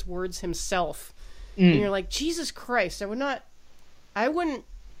man's words himself, and you're like, Jesus Christ, I wouldn't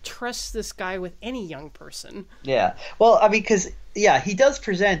trust this guy with any young person. Yeah. Well, I mean, because, he does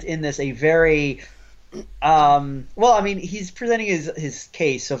present in this a very... he's presenting his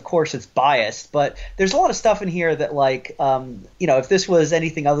case, so of course it's biased, but there's a lot of stuff in here that, if this was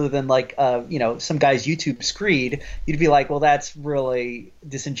anything other than some guy's YouTube screed, you'd be like, well, that's really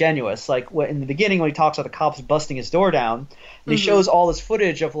disingenuous. In the beginning, when he talks about the cops busting his door down, and he shows all this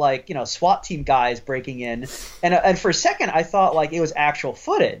footage of SWAT team guys breaking in, and for a second I thought it was actual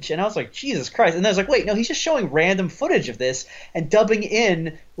footage, and I was like, Jesus Christ, and then I was like, wait, no, he's just showing random footage of this and dubbing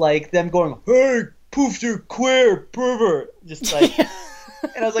in them going, hey, poof, you're queer, pervert. Just and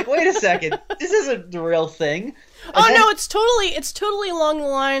I was like, wait a second, this isn't the real thing. And no, it's totally along the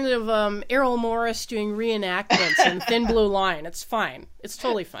line of Errol Morris doing reenactments in Thin Blue Line. It's fine. It's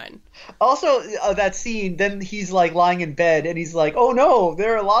totally fine. Also, that scene, then he's lying in bed and he's like, oh no,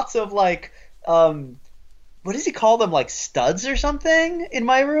 there are lots of what does he call them, studs or something in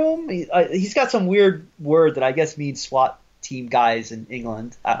my room? He's got some weird word that I guess means SWAT team guys in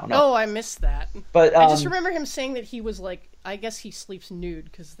England. I don't know. Oh, I missed that. But I just remember him saying that he was I guess he sleeps nude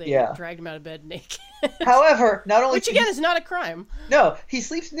because they dragged him out of bed naked. However, not only which again is not a crime. No, he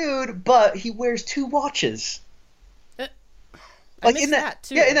sleeps nude, but he wears 2 watches. I missed that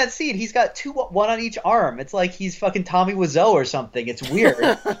too. Yeah, in that scene, he's got 2, one on each arm. It's like he's fucking Tommy Wiseau or something. It's weird.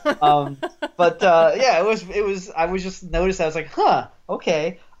 It was. I was just noticed. I was like, huh,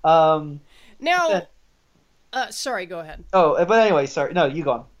 okay. Now. Sorry, go ahead. Oh, but anyway, sorry. No, you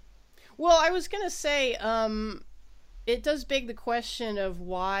go on. Well, I was going to say, it does beg the question of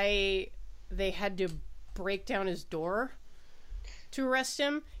why they had to break down his door to arrest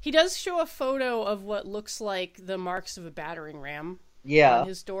him. He does show a photo of what looks like the marks of a battering ram on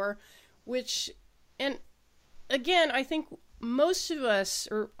his door, which, and again, I think most of us,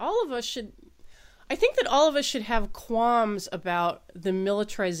 or all of us should, I think that all of us should have qualms about the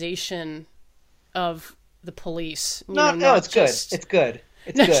militarization of the police. No, it's good. It's good.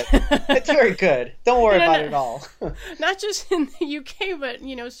 It's good. It's very good. Don't worry about it at all. Not just in the UK, but,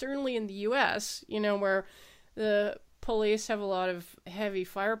 certainly in the US, where the police have a lot of heavy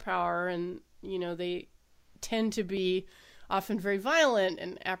firepower, and they tend to be often very violent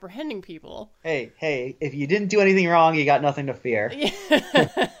and apprehending people. Hey, if you didn't do anything wrong, you got nothing to fear.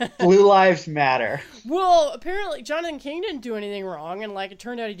 Blue lives matter. Well, apparently Jonathan King didn't do anything wrong, and it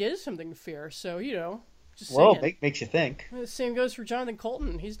turned out he did something to fear. So just well, saying. makes you think. The same goes for Jonathan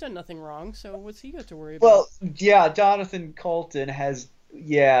Colton. He's done nothing wrong, so what's he got to worry about? Well, yeah, Jonathan Colton has.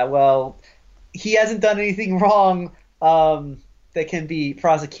 Yeah, well, he hasn't done anything wrong that can be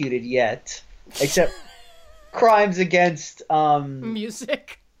prosecuted yet, except crimes against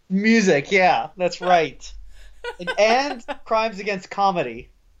music. Music, yeah, that's right. And crimes against comedy.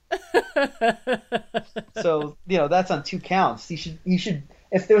 So, that's on 2 counts. He should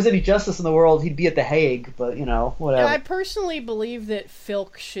if there was any justice in the world, he'd be at The Hague, but whatever. I personally believe that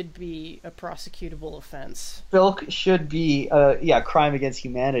filk should be a prosecutable offense. Filk should be crime against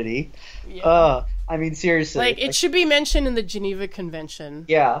humanity. Yeah. I mean, seriously. It should be mentioned in the Geneva Convention.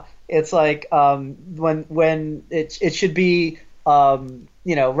 Yeah. It's like when it should be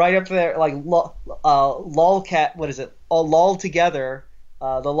right up there, like lolcat, what is it? Lull Together.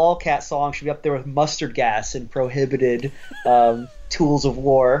 The Lolcat song should be up there with Mustard Gas and Prohibited Tools of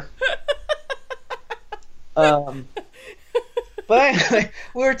War. But anyway,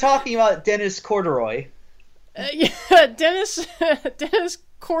 we were talking about Dennis Corduroy. Dennis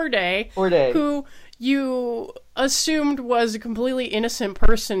Corday, who you assumed was a completely innocent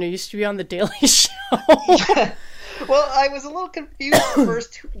person who used to be on The Daily Show. Yeah. Well, I was a little confused at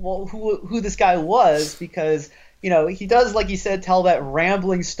first who this guy was, because he does, like you said, tell that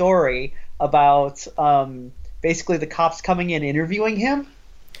rambling story about basically the cops coming in interviewing him.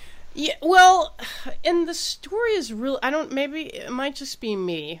 Yeah, well, and the story is real. Maybe it might just be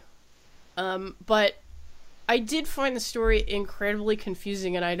me, but I did find the story incredibly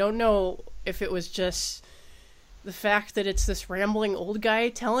confusing, and I don't know if it was just the fact that it's this rambling old guy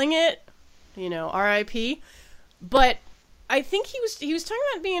telling it, R.I.P., but I think he was talking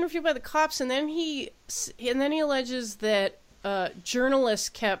about being interviewed by the cops, and then he alleges that journalists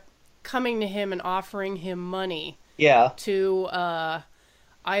kept coming to him and offering him money. Yeah. To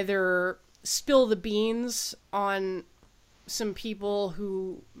either spill the beans on some people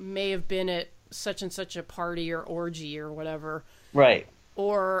who may have been at such and such a party or orgy or whatever. Right.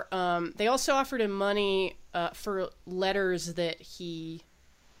 Or they also offered him money for letters that he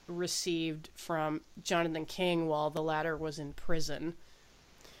received from Jonathan King while the latter was in prison.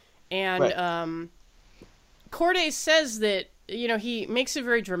 And right. Corday says that, he makes it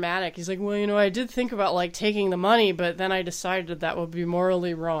very dramatic. He's like, well, I did think about taking the money, but then I decided that would be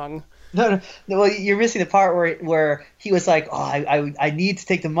morally wrong. No. Well, you're missing the part where he was like, oh, I need to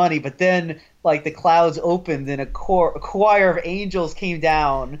take the money, but then the clouds opened and a choir of angels came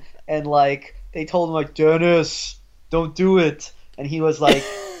down and they told him Dennis, don't do it, and he was like.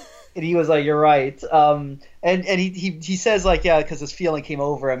 And he was like, "You're right." And he says yeah, because this feeling came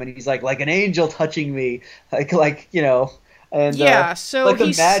over him, and he's like an angel touching me, and yeah, so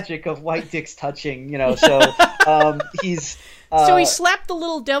the magic of white dicks touching, So he's so he slapped the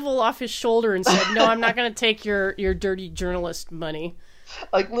little devil off his shoulder and said, "No, I'm not going to take your dirty journalist money."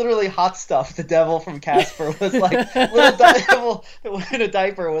 Literally, Hot Stuff, the devil from Casper, was little devil in a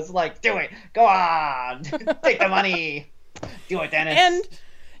diaper was like, "Do it, go on, take the money, do it, Dennis." And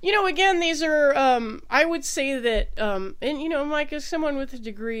again, these are, I would say that, and, Mike, as someone with a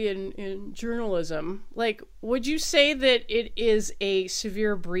degree in journalism, would you say that it is a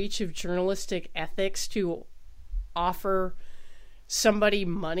severe breach of journalistic ethics to offer somebody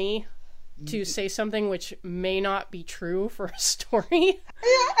money to say something which may not be true for a story?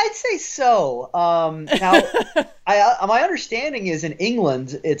 Yeah, I'd say so. Now, my understanding is in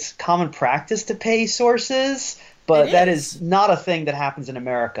England, it's common practice to pay sources. But that is not a thing that happens in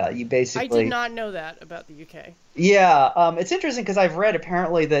America. You basically... I did not know that about the UK. Yeah, it's interesting because I've read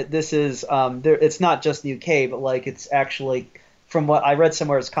apparently that this is it's not just the UK, but it's actually, from what I read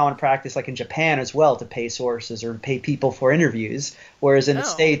somewhere, it's common practice in Japan as well to pay sources or pay people for interviews, whereas in the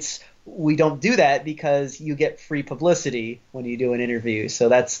States we don't do that because you get free publicity when you do an interview. So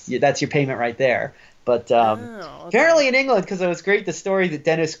that's your payment right there. But apparently in England, because it was great, the story that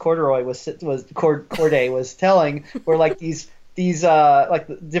Dennis Corduroy Corday was telling, where these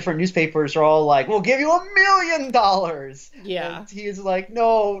the different newspapers are all like, "We'll give you $1 million." Yeah. And he's like,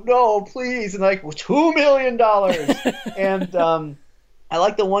 "No, please," and $2 million. And I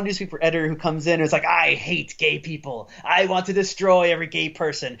like the one newspaper editor who comes in and is like, "I hate gay people. I want to destroy every gay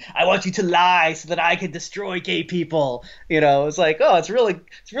person. I want you to lie so that I can destroy gay people." It's it's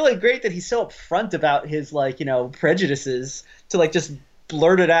really great that he's so upfront about his prejudices to just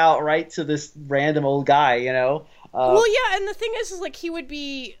blurt it out right to this random old guy. Well, yeah, and the thing is like he would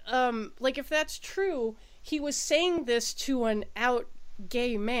be, like if that's true, he was saying this to an out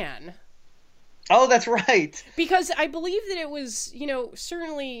gay man. Oh, that's right. Because I believe that it was,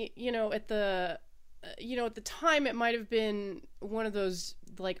 certainly, at the time it might have been one of those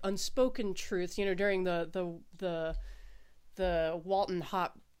like unspoken truths, during the Walton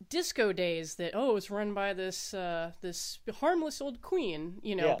Hop disco days that it's run by this harmless old queen,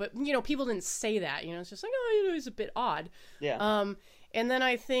 Yeah. but people didn't say that, it's just like he's a bit odd. Yeah. And then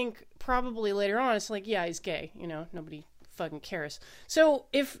I think probably later on it's like he's gay, nobody fucking cares. So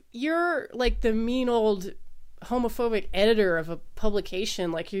if you're like the mean old homophobic editor of a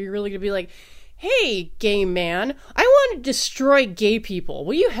publication, like you're really gonna be like, hey gay man, I want to destroy gay people,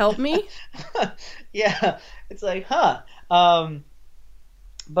 will you help me? Yeah, it's like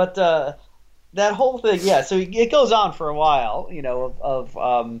but that whole thing, yeah, so it goes on for a while, of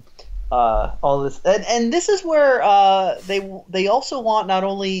all this, and this is where they also want not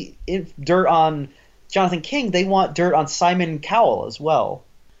only dirt on Jonathan King, they want dirt on Simon Cowell as well.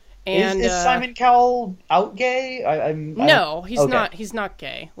 And is Simon Cowell out gay? No, he's okay. not. He's not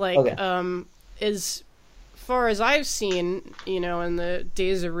gay. Like, Okay. As far as I've seen, in the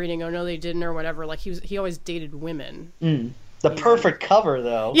days of reading "Oh No They Didn't" or whatever, like he always dated women. The perfect cover,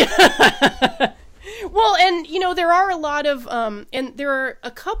 though. Yeah. Well, and there are a lot of and there are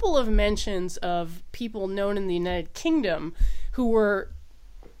a couple of mentions of people known in the United Kingdom who were,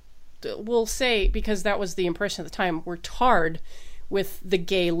 we'll say, because that was the impression at the time, were tarred with the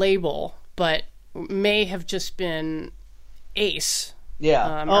gay label, but may have just been ace.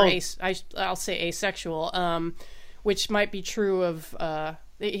 Yeah. Or ace. I'll say asexual. Which might be true of.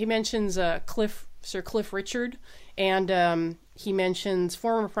 He mentions Sir Cliff Richard, and he mentions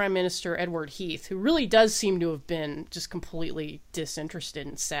former Prime Minister Edward Heath, who really does seem to have been just completely disinterested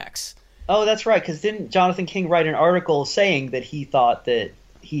in sex. Oh, that's right. Because didn't Jonathan King write an article saying that he thought that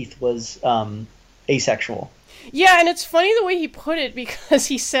Heath was asexual? Yeah, and it's funny the way he put it, because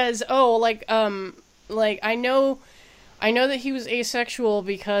he says, I know that he was asexual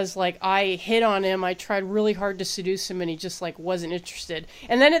because, like, I hit on him, I tried really hard to seduce him, and he just, like, wasn't interested.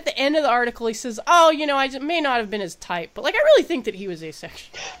 And then at the end of the article, he says, I may not have been his type, but, like, I really think that he was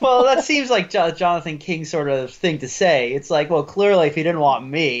asexual. Well, that seems like Jonathan King sort of thing to say. It's like, well, clearly if he didn't want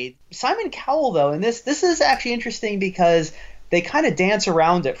me. Simon Cowell, though, and this is actually interesting because they kind of dance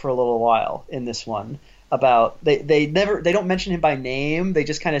around it for a little while in this one. About they don't mention him by name. They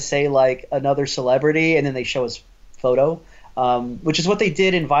just kind of say like another celebrity, and then they show his photo, which is what they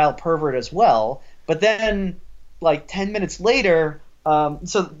did in Vile Pervert as well. But then, like 10 minutes later,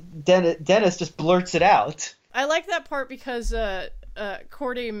 so Dennis just blurts it out. I like that part because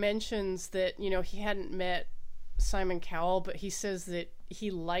Corday mentions that he hadn't met Simon Cowell, but he says that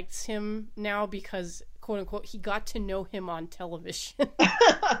he likes him now because, quote unquote, he got to know him on television.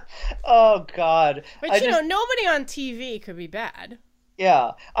 Oh God! But nobody on TV could be bad.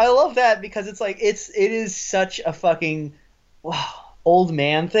 Yeah, I love that because it's like it is such a fucking old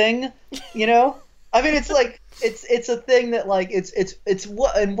man thing, I mean, it's like it's a thing that like it's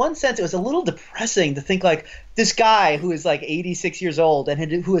what in one sense it was a little depressing to think like this guy who is like 86 years old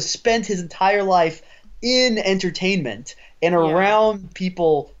and who has spent his entire life in entertainment and around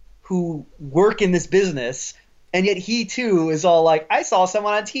people who work in this business, and yet he too is all like, I saw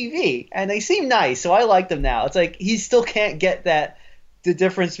someone on TV and they seem nice, so I like them now. It's like he still can't get the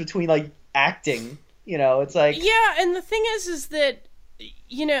difference between like acting, it's like, yeah. And the thing is that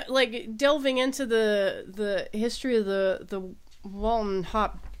like delving into the history of the Walton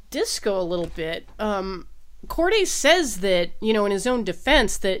Hop disco a little bit, Corday says that, in his own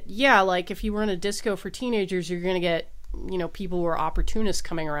defense, that like if you run a disco for teenagers, you're gonna get people who are opportunists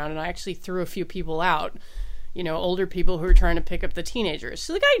coming around, and I actually threw a few people out, older people who are trying to pick up the teenagers.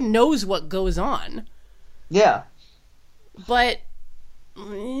 So the guy knows what goes on. Yeah. But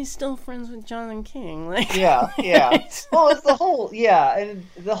he's still friends with Jonathan King. Like, yeah. Well, it's the whole, and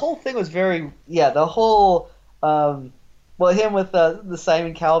the whole thing was very, the whole, him with the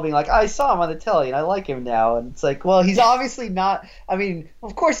Simon Cowell being like, I saw him on the telly and I like him now, and it's like, well, he's obviously not. I mean,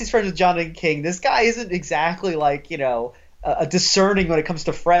 of course he's friends with Jonathan King. This guy isn't exactly like a discerning when it comes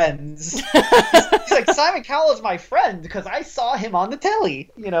to friends. He's like, Simon Cowell is my friend because I saw him on the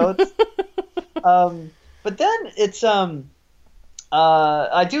telly. It's, but then it's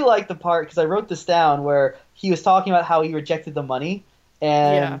I do like the part because I wrote this down where he was talking about how he rejected the money,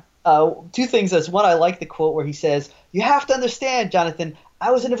 and two things. As one, I like the quote where he says, "You have to understand, Jonathan,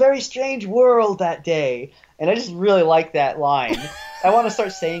 I was in a very strange world that day," and I just really like that line. I want to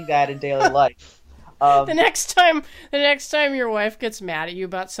start saying that in daily life. The next time your wife gets mad at you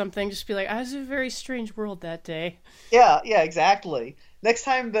about something, just be like, "I was in a very strange world that day." Yeah, exactly. Next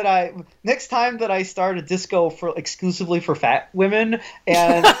time that I start a disco for exclusively for fat women,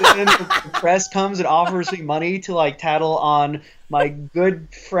 and then the press comes and offers me money to like tattle on my good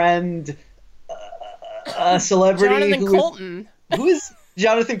friend, celebrity Jonathan Colton. who is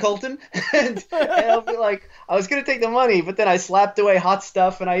Jonathan Colton, and I'll be like, I was gonna take the money, but then I slapped away hot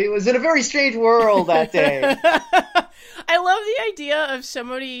stuff, and I was in a very strange world that day. I love the idea of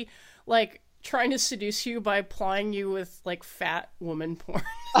somebody like trying to seduce you by plying you with like fat woman porn.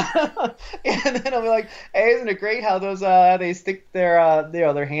 And then I'll be like, "Hey, isn't it great how those they stick their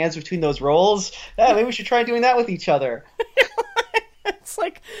their hands between those rolls? Yeah, maybe we should try doing that with each other." It's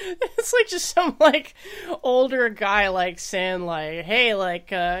like just some like older guy like saying like, "Hey, like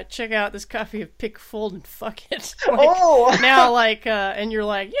check out this copy of Pick, Fold, and Fuck It." Like, now like and you're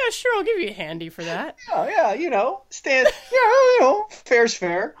like, "Yeah, sure, I'll give you a handy for that." Yeah, fair's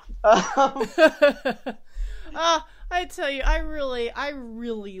fair. I tell you, I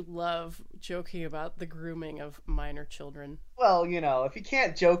really love joking about the grooming of minor children. Well, if you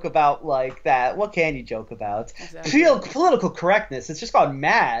can't joke about like that, what can you joke about? Exactly. Political correctness, it's just gone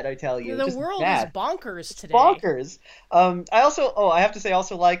mad, I tell you. The world is bonkers today. Bonkers. I have to say,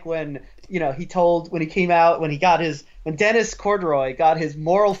 also like when, when Dennis Corduroy got his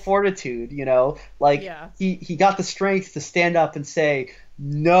moral fortitude, he got the strength to stand up and say,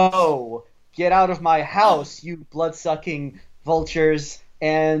 "No, get out of my house, you blood-sucking vultures."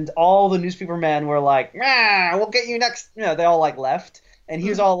 And all the newspaper men were like, "We'll get you next." They all like left. And he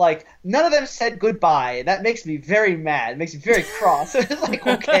was all like, "None of them said goodbye. That makes me very mad. It makes me very cross." It's like,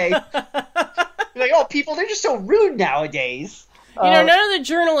 okay. You're like, "Oh, people, they're just so rude nowadays." None of the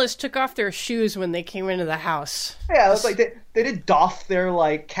journalists took off their shoes when they came into the house. Yeah, it was like they did doff their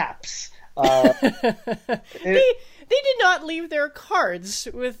like caps. They did not leave their cards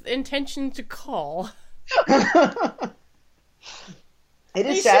with intention to call.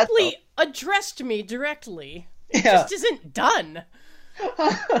 They simply addressed me directly. It just isn't done.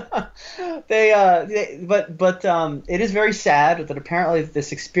 But it is very sad that apparently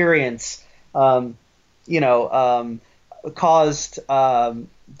this experience, caused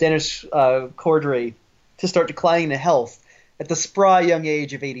Dennis Corddry to start declining in health at the spry young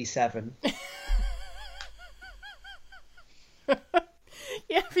age of 87.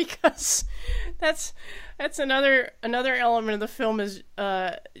 Yeah, because that's another element of the film is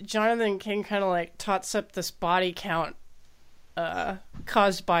Jonathan King kind of like tots up this body count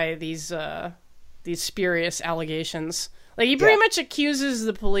caused by these spurious allegations. Like he pretty much accuses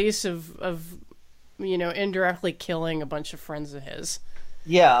the police of indirectly killing a bunch of friends of his.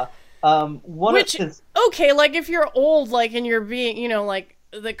 Yeah. Okay, like if you're old, like and you're being, like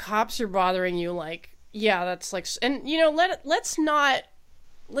the cops are bothering you, like that's like, and let's not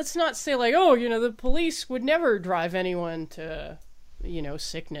say like, oh, the police would never drive anyone to,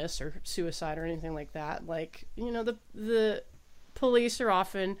 sickness or suicide or anything like that. Like, the police are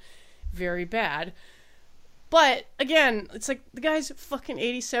often very bad. But again, it's like the guy's fucking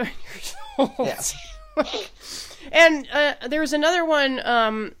 87 years old. Yeah. And there was another one,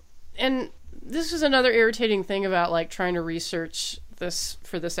 and this was another irritating thing about like trying to research this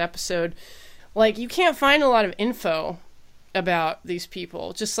for this episode. Like, you can't find a lot of info about these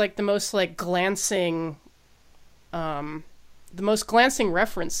people. Just like the most glancing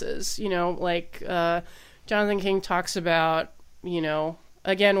references. Like Jonathan King talks about,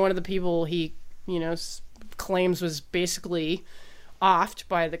 again, one of the people he claims was basically offed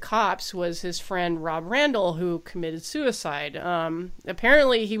by the cops was his friend Rob Randall, who committed suicide.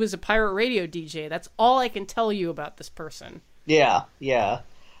 Apparently he was a pirate radio DJ. That's all I can tell you about this person. Yeah.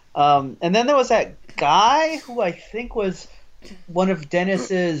 And then there was that guy who I think was one of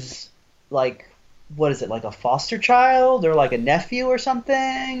Dennis's, like, what is it, like a foster child or like a nephew or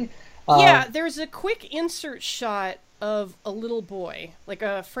something? Yeah, there's a quick insert shot of a little boy, like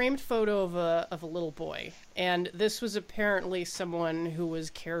a framed photo of a little boy. And this was apparently someone who was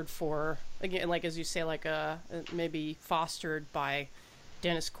cared for, again, like as you say, like maybe fostered by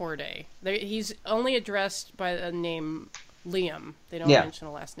Dennis Corday. He's only addressed by the name Liam. They don't mention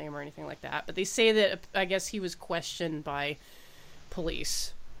a last name or anything like that. But they say that, I guess, he was questioned by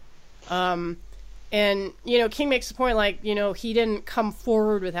police. And, King makes the point, like, he didn't come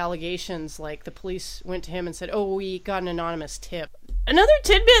forward with allegations. Like, the police went to him and said, "Oh, we got an anonymous tip." Another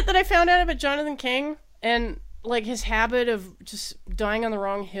tidbit that I found out about Jonathan King, and, like, his habit of just dying on the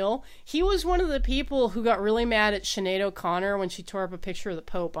wrong hill, he was one of the people who got really mad at Sinead O'Connor when she tore up a picture of the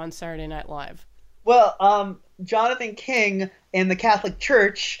Pope on Saturday Night Live. Well, Jonathan King and the Catholic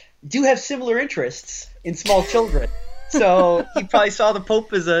Church do have similar interests in small children. So he probably saw the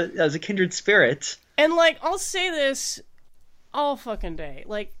Pope as a kindred spirit. And, like, I'll say this all fucking day.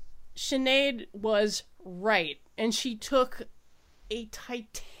 Like, Sinead was right. And she took a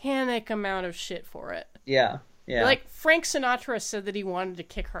titanic amount of shit for it. Yeah. Yeah. Like, Frank Sinatra said that he wanted to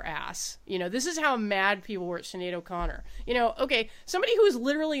kick her ass. You know, this is how mad people were at Sinead O'Connor. You know, okay, somebody who was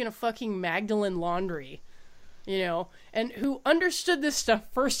literally in a fucking Magdalene laundry, you know, and who understood this stuff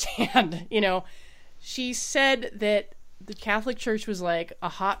firsthand, you know, she said that the Catholic Church was like a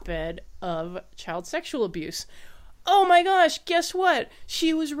hotbed of child sexual abuse. Oh my gosh, guess what?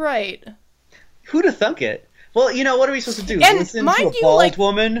 She was right. Who'd have thunk it? Well, you know, what are we supposed to do? And Listen mind to a you, bald like,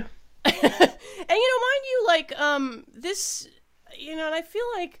 woman? And, you know, mind you, like, this, you know, and I feel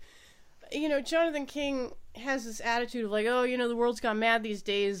like, you know, Jonathan King has this attitude of like, oh, you know, the world's gone mad these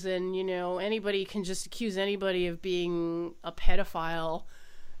days, and, you know, anybody can just accuse anybody of being a pedophile,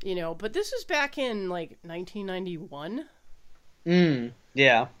 you know, but this was back in, like, 1991.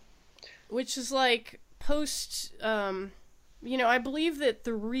 Yeah. Which is, like, post, you know, I believe that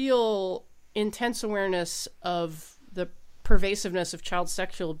the real intense awareness of the pervasiveness of child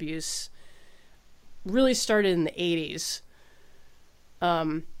sexual abuse really started in the 80s.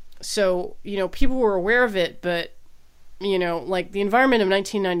 So, you know, people were aware of it, but, you know, like, the environment of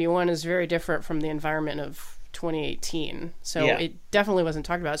 1991 is very different from the environment of 2018. So Yeah. it definitely wasn't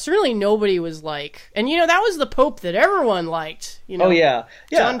talked about. Certainly nobody was like, and, you know, that was the Pope that everyone liked, you know. Oh, yeah.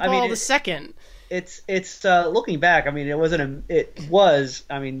 Yeah. John Paul I mean, II. It's looking back, I mean, it was,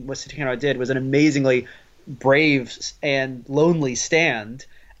 I mean, what Satano did was an amazingly brave and lonely stand.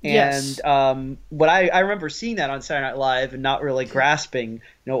 And Yes. what I remember seeing that on Saturday Night Live and not really grasping, you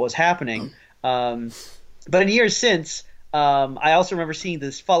know, what was happening. But in the years since, I also remember seeing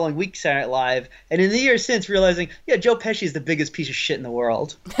this following week Saturday Night Live, and in the years since realizing, yeah, Joe Pesci is the biggest piece of shit in the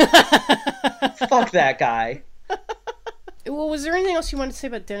world. Fuck that guy. Well, was there anything else you wanted to say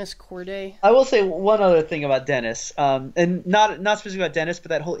about Dennis Corday? I will say one other thing about Dennis, and not specifically about Dennis, but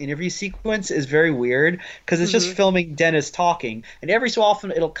that whole interview sequence is very weird because it's just filming Dennis talking, and every so often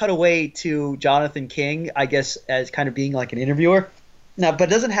it'll cut away to Jonathan King, I guess, as kind of being like an interviewer. Now, but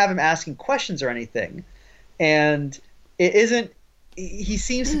it doesn't have him asking questions or anything, and it isn't. He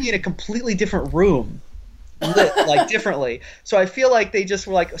seems to be in a completely different room, lit like differently. So I feel like they just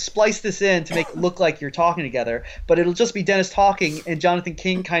were like, splice this in to make it look like you're talking together, but it'll just be Dennis talking and Jonathan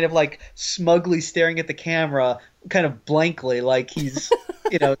King kind of like smugly staring at the camera, kind of blankly, like he's,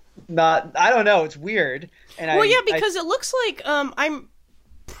 you know, not. I don't know. It's weird. And Well, yeah, because it looks like I'm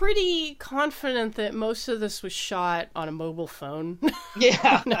pretty confident that most of this was shot on a mobile phone.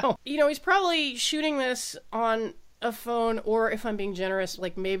 Yeah. You know, he's probably shooting this on a phone, or if I'm being generous,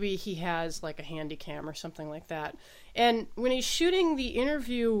 like maybe he has like a handy cam or something like that. And when he's shooting the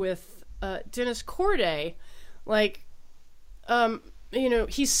interview with Dennis Corday, like, you know,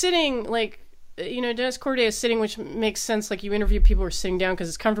 he's sitting like, you know, Dennis Corday is sitting, which makes sense. Like, you interview people who are sitting down because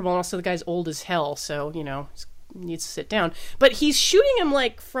it's comfortable, and also the guy's old as hell, so, you know, he needs to sit down. But he's shooting him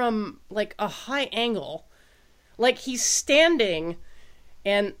like from like a high angle, like he's standing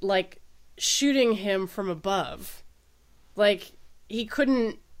and like shooting him from above. Like, he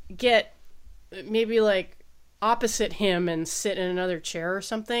couldn't get maybe like opposite him and sit in another chair or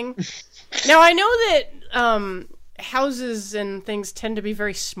something. Now, I know that houses and things tend to be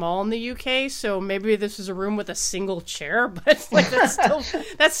very small in the UK, so maybe this is a room with a single chair, but like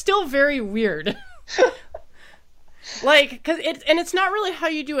that's still very weird. Like, it's not really how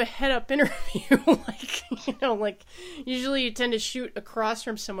you do a head-up interview. Like, you know, like, usually you tend to shoot across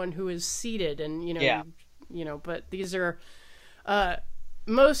from someone who is seated, and, you know, Yeah. you know, but these are,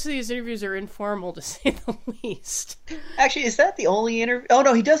 most of these interviews are informal, to say the least. Actually, is that the only interview? Oh,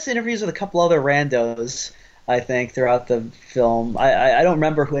 no, he does interviews with a couple other randos, I think, throughout the film. I don't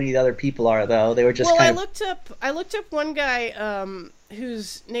remember who any of the other people are, though. They were just I looked up one guy,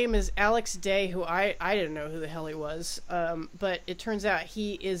 whose name is Alex Day, who I didn't know who the hell he was, but it turns out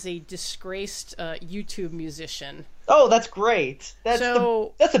he is a disgraced YouTube musician. Oh, that's great. That's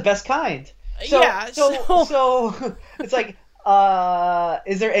the best kind. So it's like,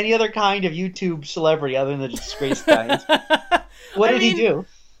 is there any other kind of YouTube celebrity other than the disgraced kind? What did he do?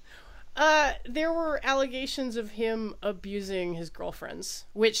 There were allegations of him abusing his girlfriends,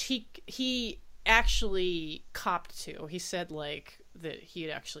 which he actually copped to. He said, like, that he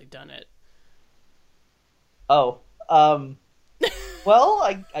had actually done it. Oh, well,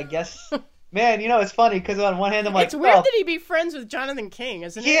 I guess Man, it's funny because on one hand I'm like, It's weird oh, that he be friends with Jonathan King,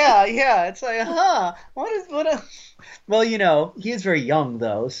 isn't it? yeah, yeah. It's like, huh? What a? Well, he is very young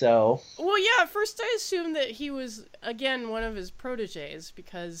though, so. Well, yeah, at first I assumed that he was, again, one of his proteges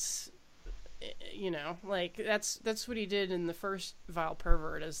because, like, that's what he did in the first Vile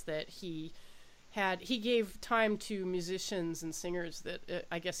Pervert, is that he gave time to musicians and singers that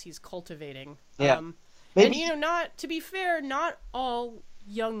I guess he's cultivating. Yeah. And, not, to be fair, not all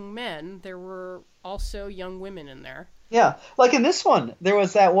young men. There were also young women in there. Yeah, like in this one, there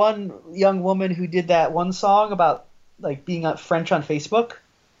was that one young woman who did that one song about like being French on Facebook.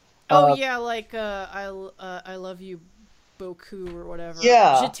 Oh yeah, like I love you, beaucoup or whatever.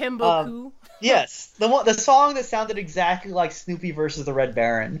 Yeah, Je t'aime beaucoup. Yes, the song that sounded exactly like Snoopy versus the Red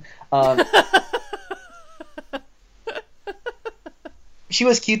Baron. She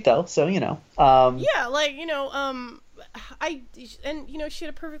was cute though, so Yeah, like she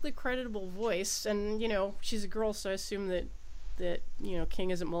had a perfectly creditable voice, and she's a girl, so I assume that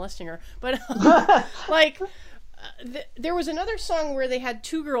King isn't molesting her. But like, there was another song where they had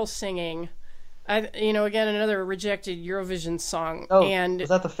two girls singing. Again, another rejected Eurovision song. Oh, and was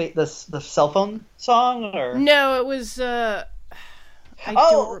that the cell phone song or no? It was.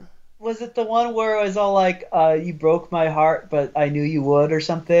 Was it the one where it was all like, "You broke my heart, but I knew you would" or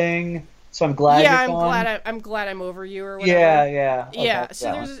something? So I'm glad. Yeah, you're I'm glad I'm over you or whatever. Yeah. Okay, yeah.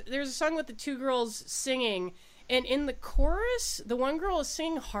 So there's a song with the two girls singing, and in the chorus, the one girl is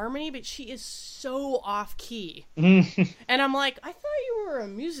singing harmony, but she is so off key. And I'm like, I thought you were a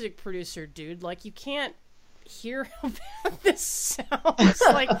music producer, dude. Like, you can't hear how bad this sounds.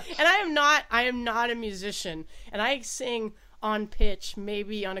 Like, and I am not a musician, and I sing on pitch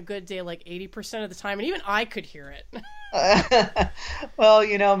maybe on a good day like 80% of the time, and even I could hear it.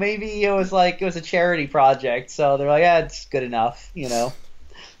 Well, maybe it was a charity project, so they're like, yeah, it's good enough,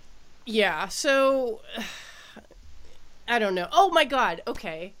 Yeah, so I don't know. Oh my god.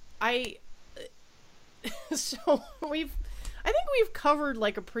 Okay. So I think we've covered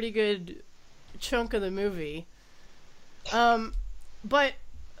like a pretty good chunk of the movie. But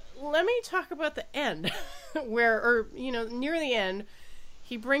let me talk about the end where near the end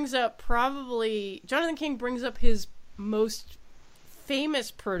Jonathan King brings up his most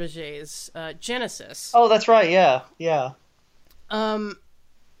famous proteges, Genesis. Oh, that's right. Yeah.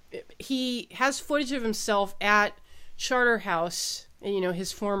 He has footage of himself at Charterhouse,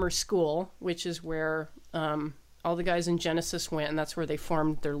 his former school, which is where all the guys in Genesis went, and that's where they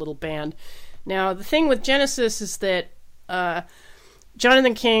formed their little band. Now, the thing with Genesis is that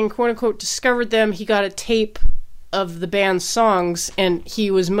Jonathan King, quote-unquote, discovered them. He got a tape of the band's songs, and he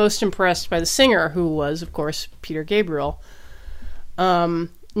was most impressed by the singer, who was, of course, Peter Gabriel.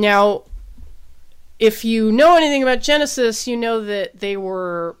 Now, if you know anything about Genesis, you know that they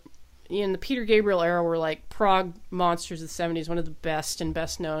were, in the Peter Gabriel era, were like prog monsters of the 70s, one of the best and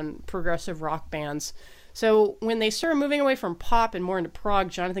best-known progressive rock bands. So when they started moving away from pop and more into prog,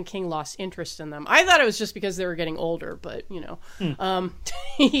 Jonathan King lost interest in them. I thought it was just because they were getting older, but,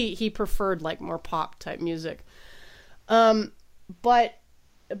 he preferred like more pop type music. But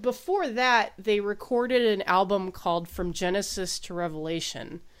before that, they recorded an album called From Genesis to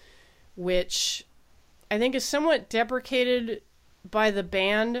Revelation, which I think is somewhat deprecated by the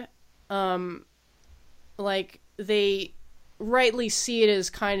band. Like, they rightly see it as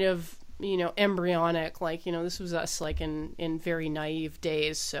kind of, embryonic, like, this was us, like, in very naive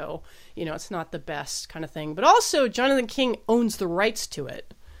days, so, it's not the best kind of thing. But also, Jonathan King owns the rights to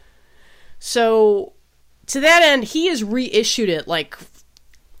it. So, to that end, he has reissued it, like,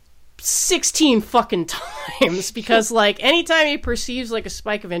 16 fucking times, because, like, anytime he perceives, like, a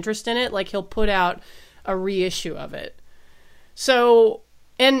spike of interest in it, like, he'll put out a reissue of it. So,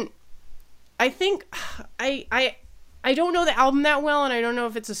 and I think, I don't know the album that well, and I don't know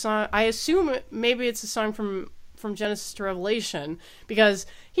if it's a song. I assume maybe it's a song from Genesis to Revelation, because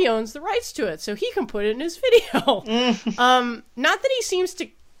he owns the rights to it, so he can put it in his video. Not that he seems to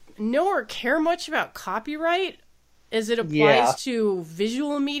know or care much about copyright as it applies to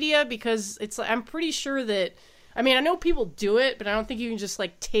visual media, because it's like, I'm pretty sure that, I mean, I know people do it, but I don't think you can just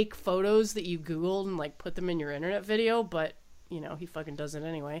like take photos that you Googled and like put them in your internet video, but he fucking does it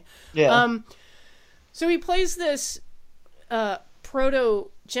anyway. Yeah. So he plays this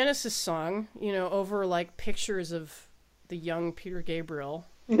proto Genesis song, over like pictures of the young Peter Gabriel.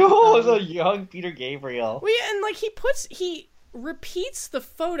 No, it's a young Peter Gabriel. Well, yeah, and like he repeats the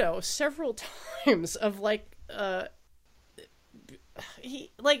photo several times of like he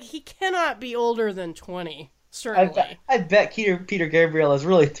cannot be older than 20, certainly. I bet Peter Gabriel is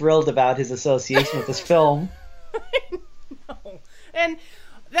really thrilled about his association with this film. I know. And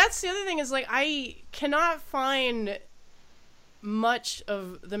that's the other thing is, like, I cannot find much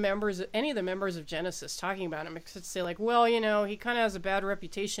of the members, any of the members of Genesis talking about him, except to say, like, well, you know, he kind of has a bad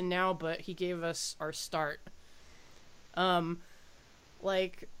reputation now, but he gave us our start.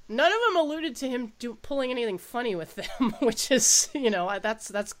 Like, none of them alluded to him pulling anything funny with them, which is, you know,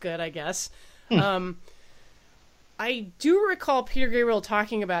 that's good, I guess. I do recall Peter Gabriel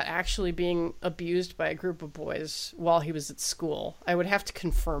talking about actually being abused by a group of boys while he was at school. I would have to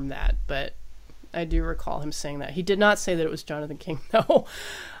confirm that, but I do recall him saying that. He did not say that it was Jonathan King, though.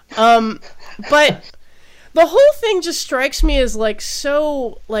 But the whole thing just strikes me as, like,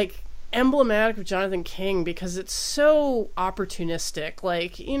 so, like, emblematic of Jonathan King because it's so opportunistic.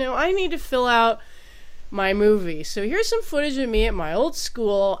 Like, you know, I need to fill out my movie, so here's some footage of me at my old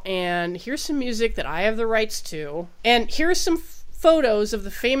school, and here's some music that I have the rights to, and here's some photos of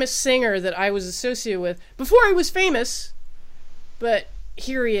the famous singer that I was associated with before he was famous, but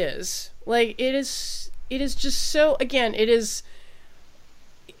here he is. Like, it is just so, again, it is,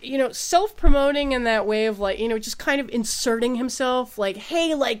 you know, self-promoting in that way of, like, you know, just kind of inserting himself, like,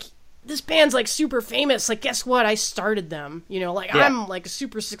 hey, like, this band's, like, super famous, like, guess what, I started them, you know, like, yeah. I'm, like, a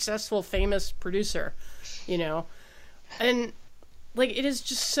super successful, famous producer, you know, and, like, it is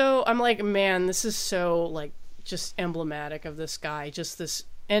just so, I'm like, man, this is so, like, just emblematic of this guy, just this,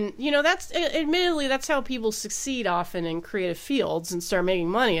 and, you know, that's, admittedly, that's how people succeed often in creative fields and start making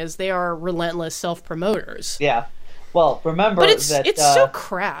money, as they are relentless self-promoters. Yeah. Well, remember but it's so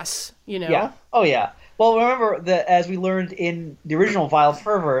crass, you know? Yeah. Oh, yeah. Well, remember that, as we learned in the original Vile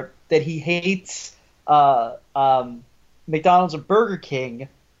Pervert, that he hates McDonald's and Burger King.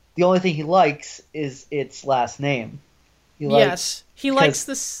 The only thing he likes is its last name. He likes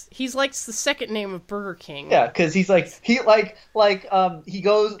the second name of Burger King. Yeah, because he's like he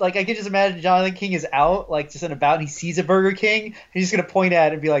goes, like, I can just imagine Jonathan King is out, like, just in about, and he sees a Burger King, and he's gonna point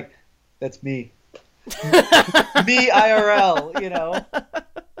at it and be like, "That's me, me IRL," you know.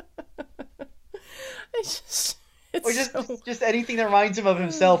 It's just anything that reminds him of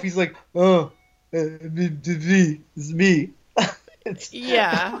himself. He's like, "Oh, me, this is me."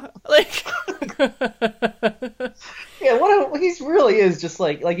 Yeah, like, yeah. He really is, just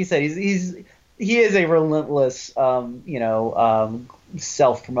like you said. He is a relentless,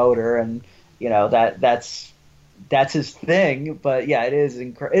 self promoter, and, you know, that's his thing. But yeah, it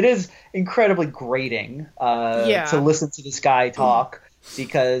is incredibly grating to listen to this guy talk,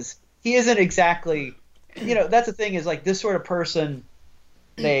 because he isn't exactly. You know, that's the thing, is, like, this sort of person,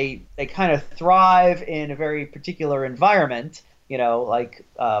 they kind of thrive in a very particular environment, you know, like,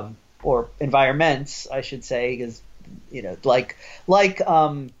 or environments, I should say, because, you know, like,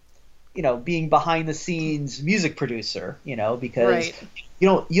 you know, being behind the scenes music producer, you know, because right.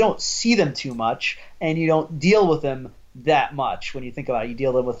 you don't see them too much, and you don't deal with them that much. When you think about it, you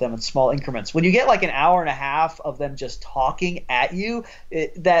deal with them in small increments. When you get, like, an hour and a half of them just talking at you,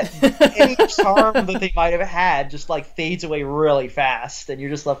 that any charm that they might have had just, like, fades away really fast, and you're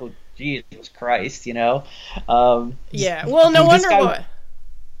just left with, Jesus Christ, you know. Yeah. Well, no wonder what.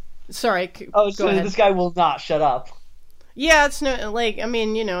 Sorry. Go ahead. This guy will not shut up. Yeah, it's no, like, I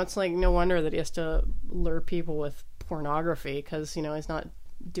mean, you know, it's like no wonder that he has to lure people with pornography, because, you know, he's not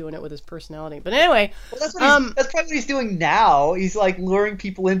doing it with his personality. But anyway, well, that's probably what he's doing now. He's, like, luring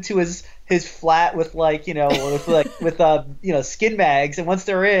people into his flat with, like, you know, with you know, skin mags, and once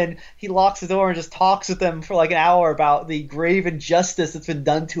they're in, he locks the door and just talks with them for, like, an hour about the grave injustice that's been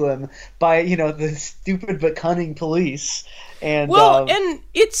done to him by, you know, the stupid but cunning police. And and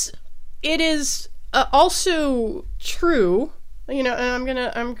it is also true, you know, and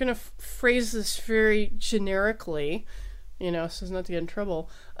I'm gonna phrase this very generically, you know, so as not to get in trouble.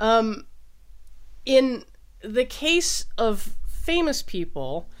 In the case of famous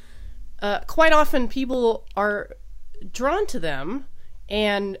people, quite often people are drawn to them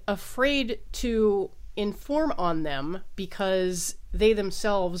and afraid to inform on them, because they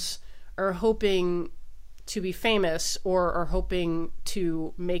themselves are hoping to be famous or are hoping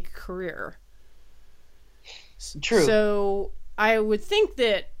to make a career. True. So I would think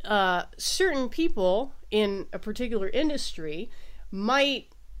that certain people in a particular industry might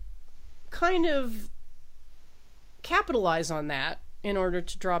kind of capitalize on that in order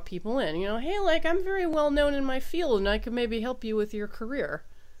to draw people in. You know, hey, like, I'm very well known in my field, and I could maybe help you with your career.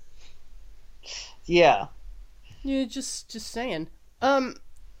 Yeah. Yeah, just saying.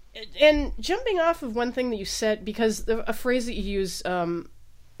 And jumping off of one thing that you said, because a phrase that you use,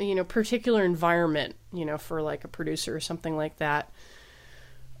 you know, particular environment, you know, for, like, a producer or something like that.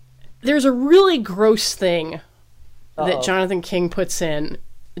 There's a really gross thing that Jonathan King puts in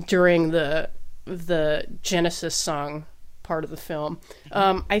during the Genesis song part of the film.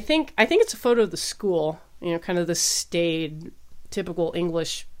 I think it's a photo of the school, kind of the staid, typical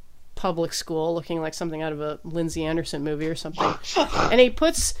English public school, looking like something out of a Lindsay Anderson movie or something. And he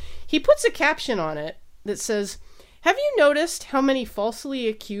puts a caption on it that says, "Have you noticed how many falsely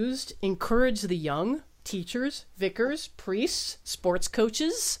accused encourage the young? Teachers, vicars, priests, sports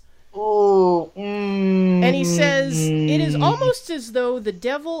coaches." Oh, And he says, "It is almost as though the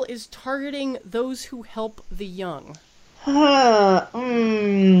devil is targeting those who help the young."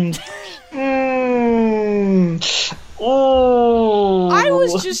 Oh. I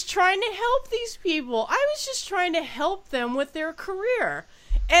was just trying to help these people. I was just trying to help them with their career.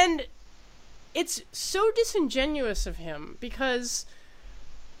 And it's so disingenuous of him, because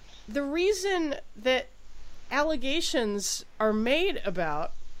the reason that allegations are made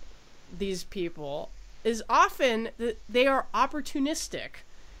about these people is often that they are opportunistic.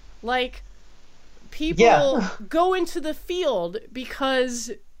 Like, people go into the field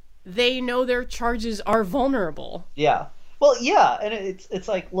because they know their charges are vulnerable. Yeah. Well, yeah, and it's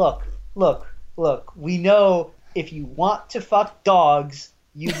like, look. We know if you want to fuck dogs,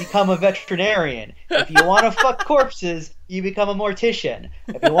 you become a veterinarian. If you want to fuck corpses, you become a mortician.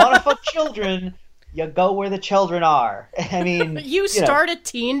 If you want to fuck children, you go where the children are. I mean, you start a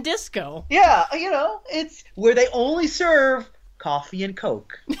teen disco. Yeah, it's where they only serve coffee and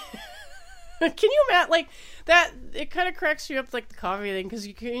Coke. Can you imagine, like, that? It kind of cracks you up, like, the coffee thing, because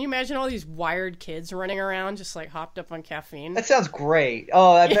can you imagine all these wired kids running around just, like, hopped up on caffeine? That sounds great.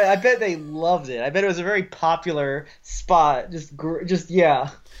 Oh, I bet they loved it. I bet it was a very popular spot. Just yeah.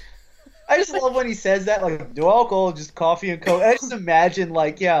 I just love when he says that, like, no alcohol, just coffee and Coke. I just imagine,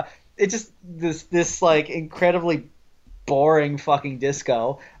 like, yeah, it's just this like, incredibly boring fucking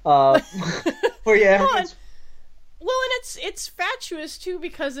disco. Where, yeah, everyone's... Well, and it's fatuous too,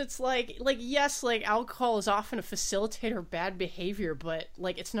 because it's like yes, like, alcohol is often a facilitator of bad behavior, but,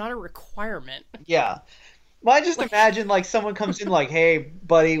 like, it's not a requirement. Yeah. Well, I just imagine, like, someone comes in like, "Hey,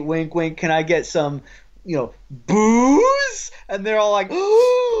 buddy, wink, wink, can I get some, booze?" And they're all like,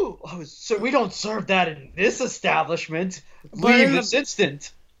 "Oh, so we don't serve that in this establishment. Leave this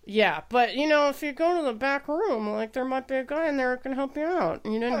instant." Yeah, but, if you go to the back room, like, there might be a guy in there who can help you out.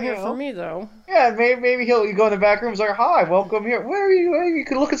 You didn't hear from me, though. Yeah, maybe you go in the back room and like, "Hi, welcome here. Where are you? You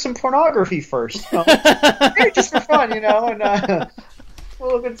could look at some pornography first. Maybe just for fun, and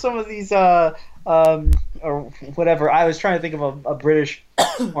we'll look at some of these, or whatever." I was trying to think of a British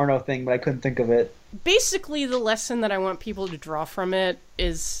porno thing, but I couldn't think of it. Basically, the lesson that I want people to draw from it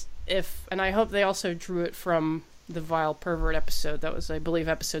is and I hope they also drew it from the Vile Pervert episode, that was, I believe,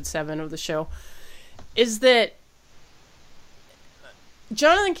 episode 7 of the show, is that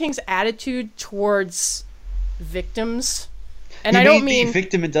Jonathan King's attitude towards victims, and I don't mean the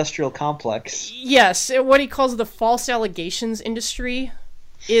victim industrial complex. Yes, what he calls the false allegations industry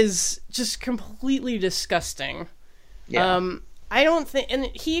is just completely disgusting. Yeah. I don't think, and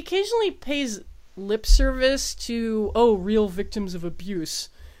he occasionally pays lip service to, real victims of abuse,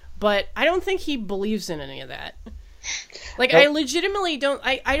 but I don't think he believes in any of that. Like, I legitimately don't.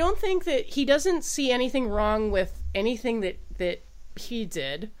 I don't think that he doesn't see anything wrong with anything that he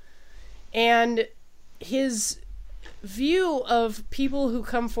did, and his view of people who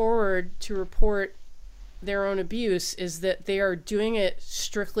come forward to report their own abuse is that they are doing it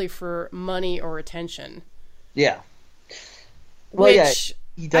strictly for money or attention. Yeah. Well, which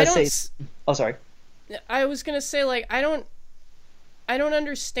he does say. Oh, sorry. I was gonna say, like, I don't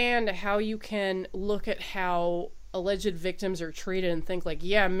understand how you can look at how alleged victims are treated and think, like,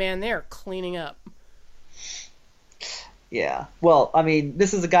 yeah, man, they're cleaning up. Yeah. Well, I mean,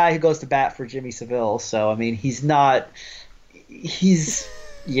 this is a guy who goes to bat for Jimmy Savile, so, I mean, he's not...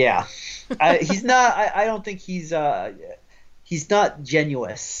 Yeah. He's not... I don't think he's not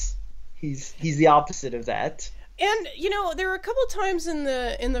genuous. He's the opposite of that. And, there are a couple times in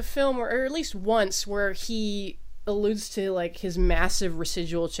the film, or at least once, where he alludes to, like, his massive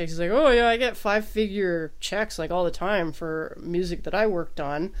residual checks. He's like, "Oh yeah, I get 5-figure checks, like, all the time for music that I worked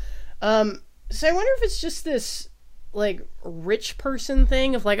on." So I wonder if it's just this, like, rich person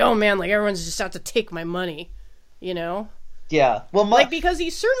thing of, like, oh man, like, everyone's just out to take my money, Yeah. Well, like, because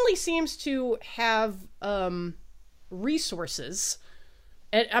he certainly seems to have resources.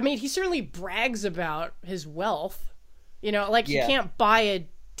 And I mean, he certainly brags about his wealth. Like, he can't buy a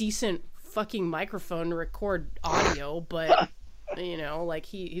decent fucking microphone to record audio, but like,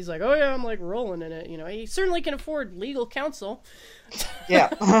 he's like, "Oh yeah, I'm, like, rolling in it." He certainly can afford legal counsel. Yeah.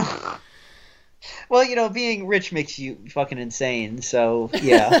 Well, being rich makes you fucking insane, so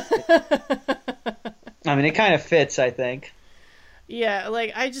yeah. I mean, it kind of fits, I think. Yeah,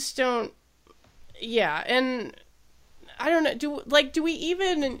 like, I just don't. Yeah, and I don't know. Do we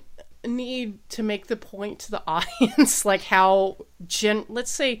even need to make the point to the audience, like how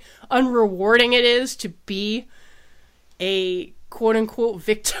let's say unrewarding it is to be a quote unquote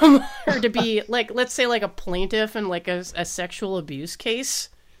victim, or to be like, let's say like a plaintiff in like a sexual abuse case?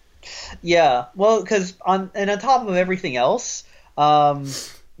 Yeah, well, because on top of everything else, that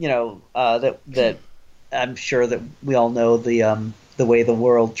I'm sure that we all know the way the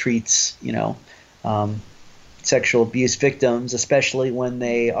world treats sexual abuse victims, especially when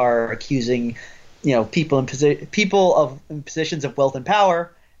they are accusing people in positions of wealth and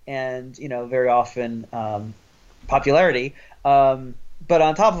power, and very often popularity. But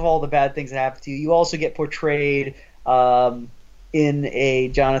on top of all the bad things that happen to you, you also get portrayed in a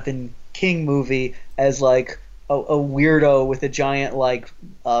Jonathan King movie as like a weirdo with a giant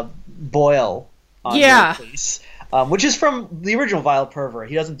boil on your face, which is from the original Vile Pervert.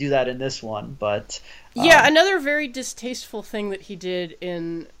 He doesn't do that in this one, but another very distasteful thing that he did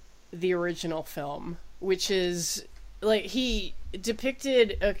in the original film, which is like he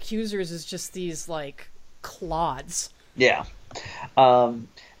depicted accusers as just these like clods. Yeah, and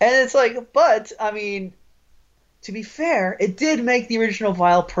it's like, but I mean, to be fair, it did make the original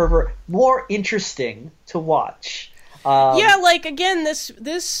Vile Pervert more interesting to watch. Like again,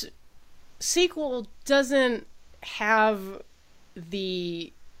 this sequel doesn't have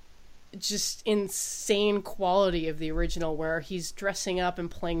the just insane quality of the original, where he's dressing up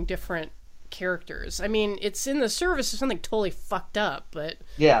and playing different characters. I mean, it's in the service of something totally fucked up, but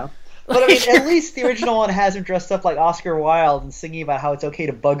yeah. But I mean, at least the original one has him dressed up like Oscar Wilde and singing about how it's okay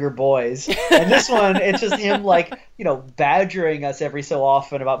to bugger boys. And this one, it's just him badgering us every so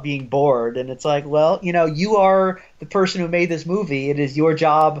often about being bored. And it's like, well, you are the person who made this movie. It is your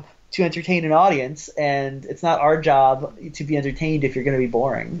job to entertain an audience, and it's not our job to be entertained if you're going to be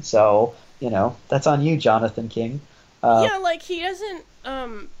boring. So, that's on you, Jonathan King. He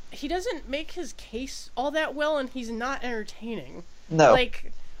doesn't make his case all that well, and he's not entertaining. No.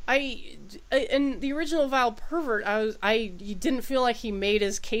 In the original Vile Pervert, I didn't feel like he made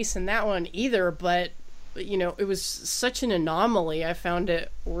his case in that one either, but it was such an anomaly. I found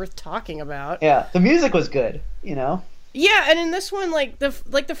it worth talking about. Yeah, the music was good, Yeah, and in this one,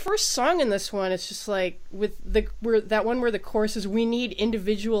 the first song in this one, it's just like with that one where the chorus is "We need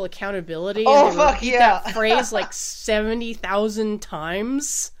individual accountability." Oh, and they fuck repeat yeah! That phrase 70,000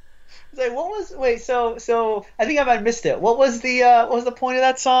 times. It's like, so I think I might have missed it. What was the point of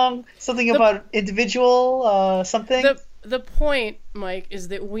that song? Something about individual something? The point, Mike, is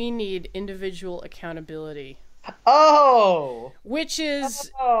that we need individual accountability. Oh! Which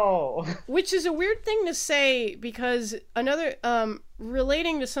is a weird thing to say, because another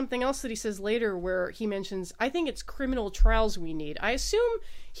relating to something else that he says later, where he mentions, I think it's criminal trials we need. I assume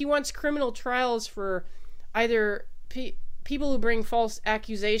he wants criminal trials for either people who bring false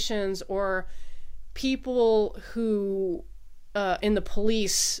accusations, or people who in the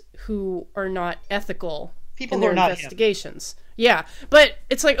police who are not ethical in their investigations. Yeah, but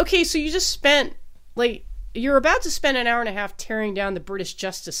it's like, okay, so you just spent you're about to spend an hour and a half tearing down the British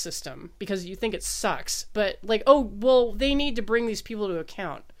justice system because you think it sucks, but they need to bring these people to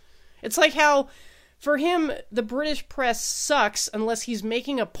account. It's like how for him the British press sucks unless he's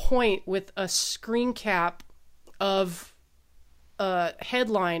making a point with a screen cap of a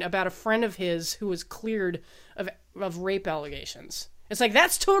headline about a friend of his who was cleared of rape allegations. It's like,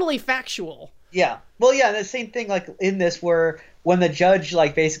 that's totally factual. Yeah. Well, yeah, the same thing in this, where when the judge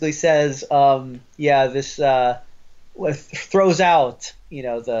basically says, this throws out,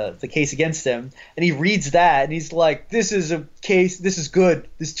 the case against him, and he reads that and he's like, this is a case, this is good,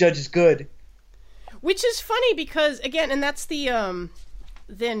 this judge is good. Which is funny because, again, and that's the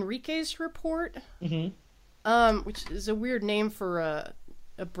Enriquez report. Mm-hmm. Which is a weird name for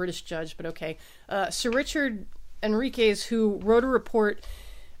a British judge, but okay. Sir Richard Enriquez, who wrote a report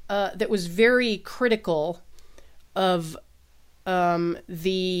that was very critical of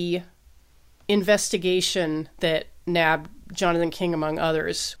the investigation that nabbed Jonathan King, among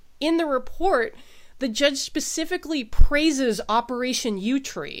others. In the report, the judge specifically praises Operation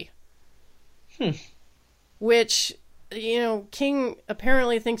U-Tree, which, King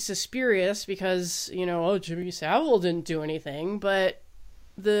apparently thinks is spurious because, Jimmy Savile didn't do anything, but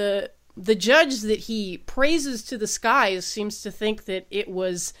the judge that he praises to the skies seems to think that it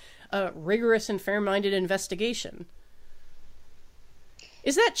was a rigorous and fair-minded investigation.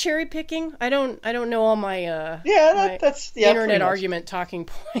 Is that cherry picking? I don't know all my that's internet argument talking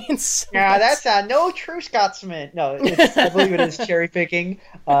points. Yeah, that's no true Scotsman. No, I believe it is cherry picking.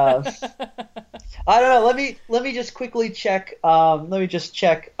 I don't know. Let me just quickly check.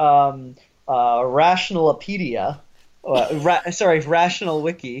 Rationalopedia, Rational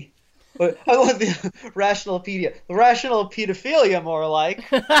Wiki. I want the Rationalpedia. The Rational Pedophilia, more like.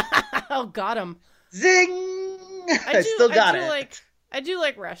 Oh, got him. Zing! I still got it. I do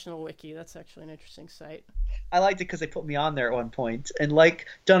like Rational Wiki. That's actually an interesting site. I liked it because they put me on there at one point. And like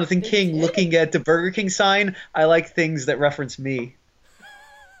Jonathan King did? looking at the Burger King sign, I like things that reference me.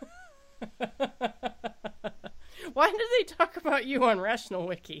 Why did they talk about you on Rational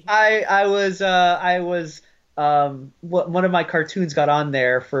Wiki? I was one of my cartoons got on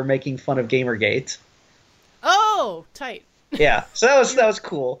there for making fun of Gamergate. Oh, tight. Yeah, so that was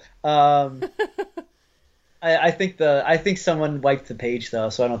cool. I think someone wiped the page though,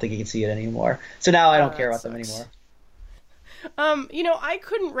 so I don't think you can see it anymore. So now I don't care about them anymore. I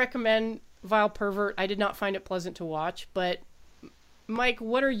couldn't recommend Vile Pervert. I did not find it pleasant to watch, but Mike,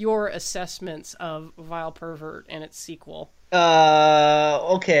 what are your assessments of Vile Pervert and its sequel?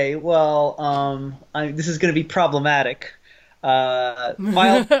 Okay, well, this is going to be problematic. Vile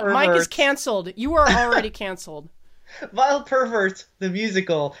Pervert... Mike is canceled. You are already canceled. Vile Pervert, the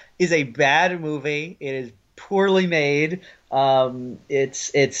musical, is a bad movie. It is poorly made.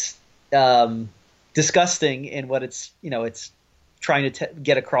 It's disgusting in what it's trying to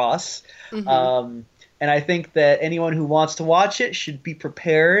get across. Mm-hmm. And I think that anyone who wants to watch it should be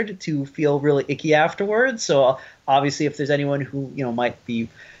prepared to feel really icky afterwards. So obviously, if there's anyone who might be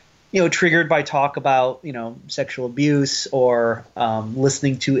triggered by talk about sexual abuse or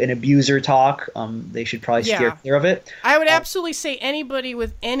listening to an abuser talk, they should probably steer clear of it. I would absolutely say anybody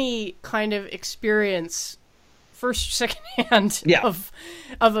with any kind of experience, first, secondhand, of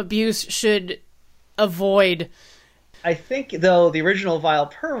abuse should avoid. I think though the original Vile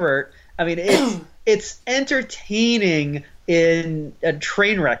Pervert, I mean, it's entertaining in a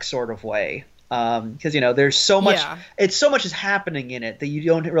train wreck sort of way. Because there's so much, it's so much is happening in it that you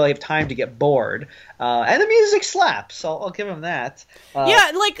don't really have time to get bored. And the music slaps. I'll give him that.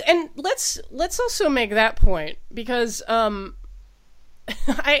 And let's also make that point because and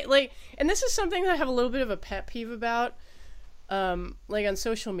this is something that I have a little bit of a pet peeve about, on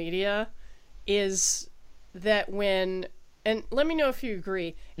social media, is that and let me know if you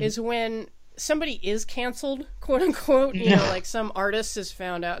agree, is when somebody is canceled, quote unquote, like some artist is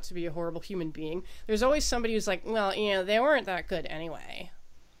found out to be a horrible human being, there's always somebody who's like, well, they weren't that good anyway.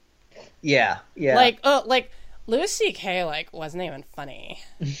 Yeah. Like Louis C.K. wasn't even funny.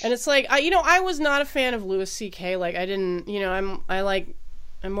 And it's like, I was not a fan of Louis C.K. I didn't,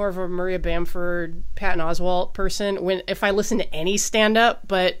 I'm more of a Maria Bamford, Patton Oswalt person if I listen to any stand-up,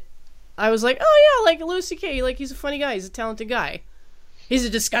 but I was like, oh yeah, Louis C.K., he's a funny guy, he's a talented guy. He's a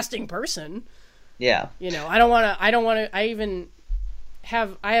disgusting person. Yeah. I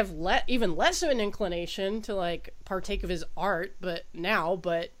have even less of an inclination to partake of his art, but I'm not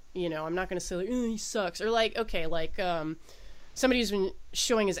going to say he sucks or somebody who's been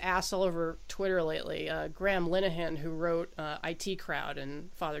showing his ass all over Twitter lately, Graham Linehan, who wrote IT Crowd and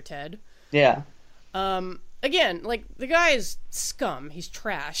Father Ted. Yeah. Again, the guy is scum. He's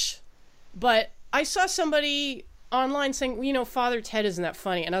trash. But I saw somebody online saying, Father Ted isn't that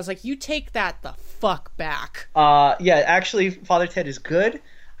funny. And I was like, you take that the fuck back. Actually, Father Ted is good.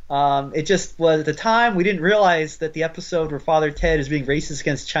 It just was at the time we didn't realize that the episode where Father Ted is being racist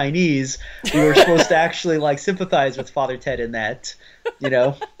against Chinese, we were supposed to actually sympathize with Father Ted in that,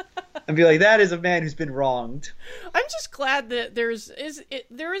 and be like, that is a man who's been wronged. I'm just glad that there isn't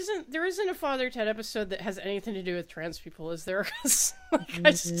a Father Ted episode that has anything to do with trans people, is there?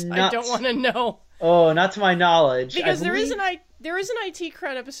 I don't want to know. Oh, not to my knowledge. Because there is an IT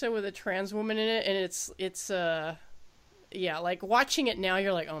Crowd episode with a trans woman in it, and it's watching it now,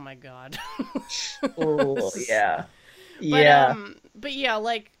 you're like, oh my god. Oh yeah, yeah. But yeah,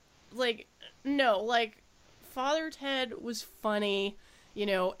 no, Father Ted was funny,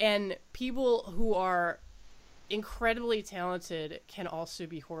 and people who are incredibly talented can also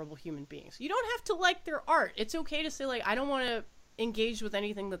be horrible human beings. You don't have to like their art. It's okay to say I don't want to engage with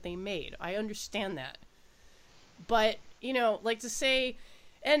anything that they made. I understand that. But, to say,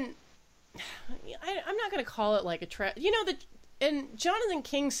 and I'm not going to call it a and Jonathan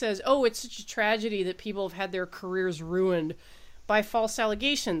King says, oh, it's such a tragedy that people have had their careers ruined by false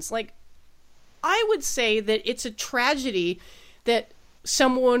allegations. I would say that it's a tragedy that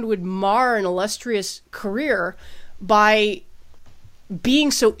someone would mar an illustrious career by being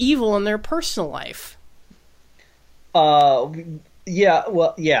so evil in their personal life. Yeah,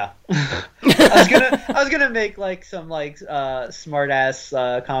 well, yeah. I was gonna make some smart ass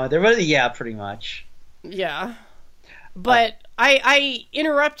comment there, but yeah, pretty much. Yeah, but I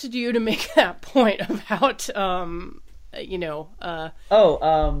interrupted you to make that point about I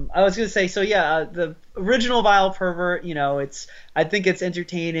was gonna say, so yeah, the original Vile Pervert, I think it's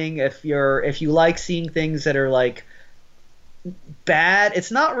entertaining if you like seeing things that are like bad.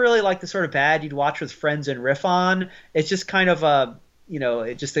 It's not really like the sort of bad you'd watch with friends and riff on. It's just kind of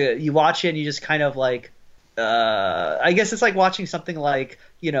you watch it and you just kind of like, I guess it's like watching something like,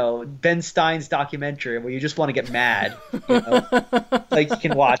 Ben Stein's documentary where you just want to get mad. Like you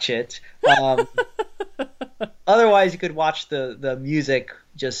can watch it. Otherwise, you could watch the music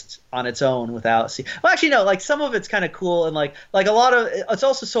just on its own without see. Well, actually, no. Like some of it's kind of cool, and like a lot of it's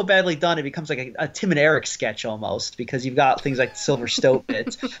also so badly done it becomes like a Tim and Eric sketch almost, because you've got things like Silver Stoat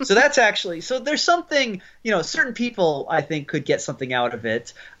bits. So that's actually there's something, certain people I think could get something out of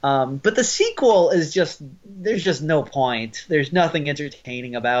it. But the sequel is there's just no point. There's nothing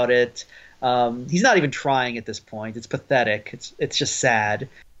entertaining about it. He's not even trying at this point. It's pathetic. It's just sad.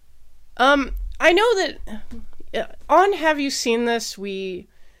 I know that on Have You Seen This, we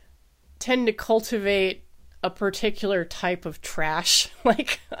tend to cultivate a particular type of trash.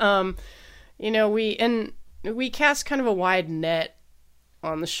 Like, we cast kind of a wide net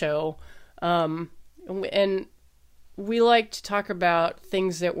on the show. And we like to talk about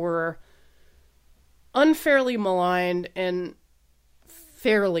things that were unfairly maligned and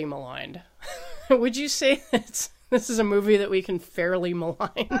fairly maligned. Would you say that this is a movie that we can fairly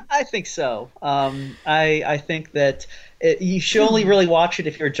malign? I think so. I think that you should only really watch it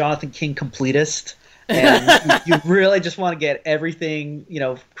if you're a Jonathan King completist, and you really just want to get everything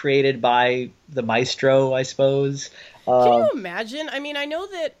created by the maestro, I suppose. Can you imagine? I mean, I know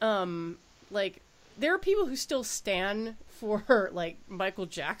that there are people who still stand for like Michael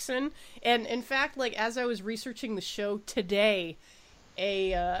Jackson, and in fact, like as I was researching the show today,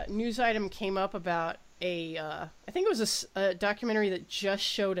 a news item came up about I think it was a documentary that just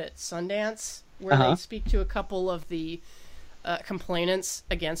showed at Sundance, where they speak to a couple of the complainants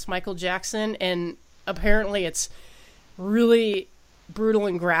against Michael Jackson, and apparently it's really brutal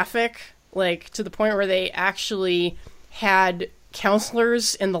and graphic, like to the point where they actually had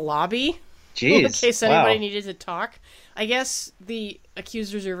counselors in the lobby. Jeez, in case anybody needed to talk. I guess the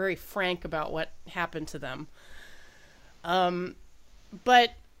accusers are very frank about what happened to them.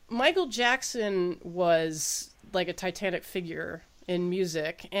 But Michael Jackson was like a titanic figure in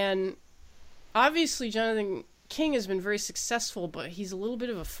music, and obviously Jonathan King has been very successful, but he's a little bit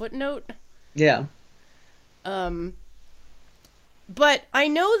of a footnote. Yeah. But I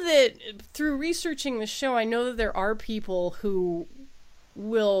know that through researching the show, I know that there are people who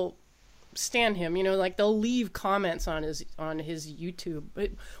will stan him, like they'll leave comments on his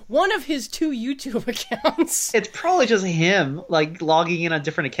YouTube, one of his 2 YouTube accounts. It's probably just him like logging in on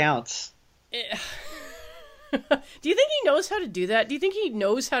different accounts. Do you think he knows how to do that? Do you think he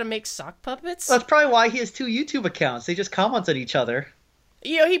knows how to make sock puppets? That's probably why he has 2 YouTube accounts. They just comment on each other.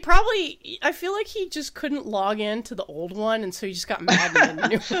 I feel like he just couldn't log in to the old one, and so he just got mad and made a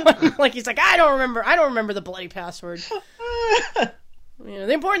new one. Like he's like, I don't remember the bloody password.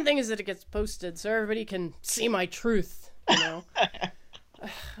 The important thing is that it gets posted so everybody can see my truth,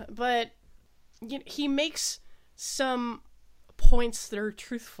 But he makes some points that are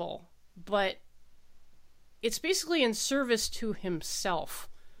truthful, but it's basically in service to himself.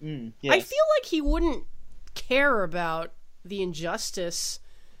 Yes. I feel like he wouldn't care about the injustice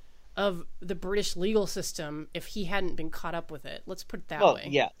of the British legal system if he hadn't been caught up with it. Let's put it that way.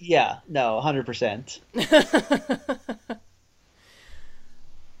 Yeah, no, 100%.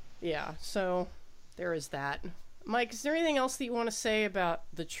 Yeah, so there is that. Mike, is there anything else that you want to say about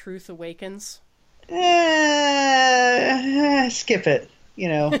The Truth Awakens? Skip it.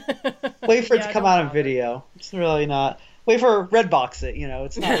 Wait for it to come out on video. It's really not. Wait for Redbox it.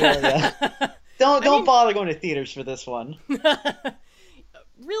 It's not really. Don't bother going to theaters for this one.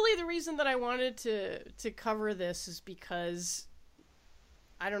 Really, the reason that I wanted to cover this is because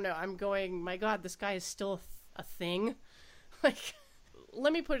I don't know. I'm going. My God, this guy is still a thing. Like.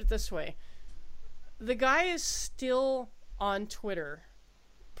 Let me put it this way. The guy is still on Twitter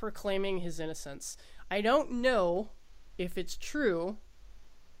proclaiming his innocence. I don't know if it's true,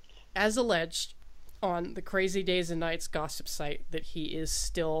 as alleged on the Crazy Days and Nights gossip site, that he is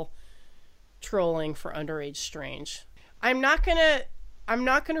still trolling for Underage Strange. I'm not gonna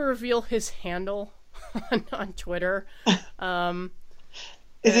reveal his handle on Twitter.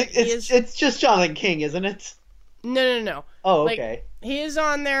 It's just Jonathan King, isn't it? No. Oh, okay. He is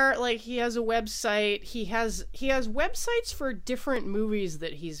on there, he has a website. He has websites for different movies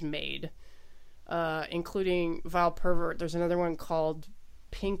that he's made, including Vile Pervert. There's another one called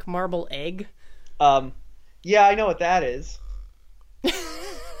Pink Marble Egg. Yeah, I know what that is.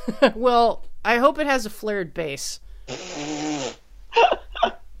 Well, I hope it has a flared base.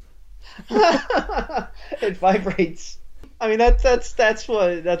 It vibrates. I mean, that's what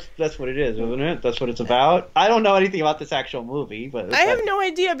it is, isn't it? That's what it's about. I don't know anything about this actual movie, but I have no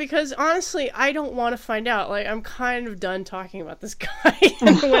idea because honestly, I don't want to find out. Like, I'm kind of done talking about this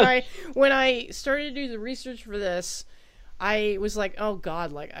guy. when I started to do the research for this, I was like, oh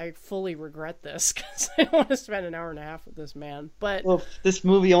god, like I fully regret this because I don't want to spend an hour and a half with this man. But well, this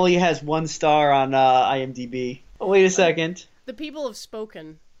movie only has 1 star on IMDb. Oh, wait a second. The people have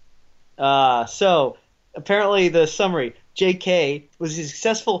spoken. So apparently the summary: J.K. was a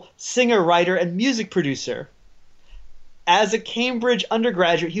successful singer, writer, and music producer. As a Cambridge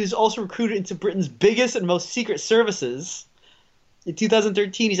undergraduate, he was also recruited into Britain's biggest and most secret services. In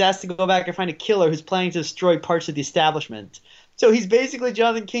 2013, he's asked to go back and find a killer who's planning to destroy parts of the establishment. So he's basically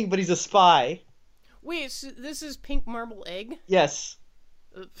Jonathan King, but he's a spy. Wait, so this is Pink Marble Egg? Yes.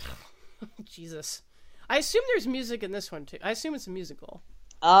 Jesus. I assume there's music in this one, too. I assume it's a musical.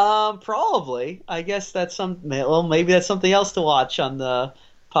 Probably. I guess that's maybe that's something else to watch on the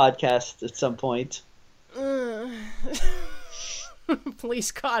podcast at some point.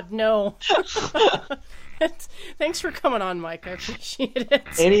 Please, God, no. Thanks for coming on, Mike. I appreciate it.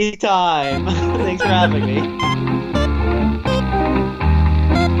 Anytime. Thanks for having me.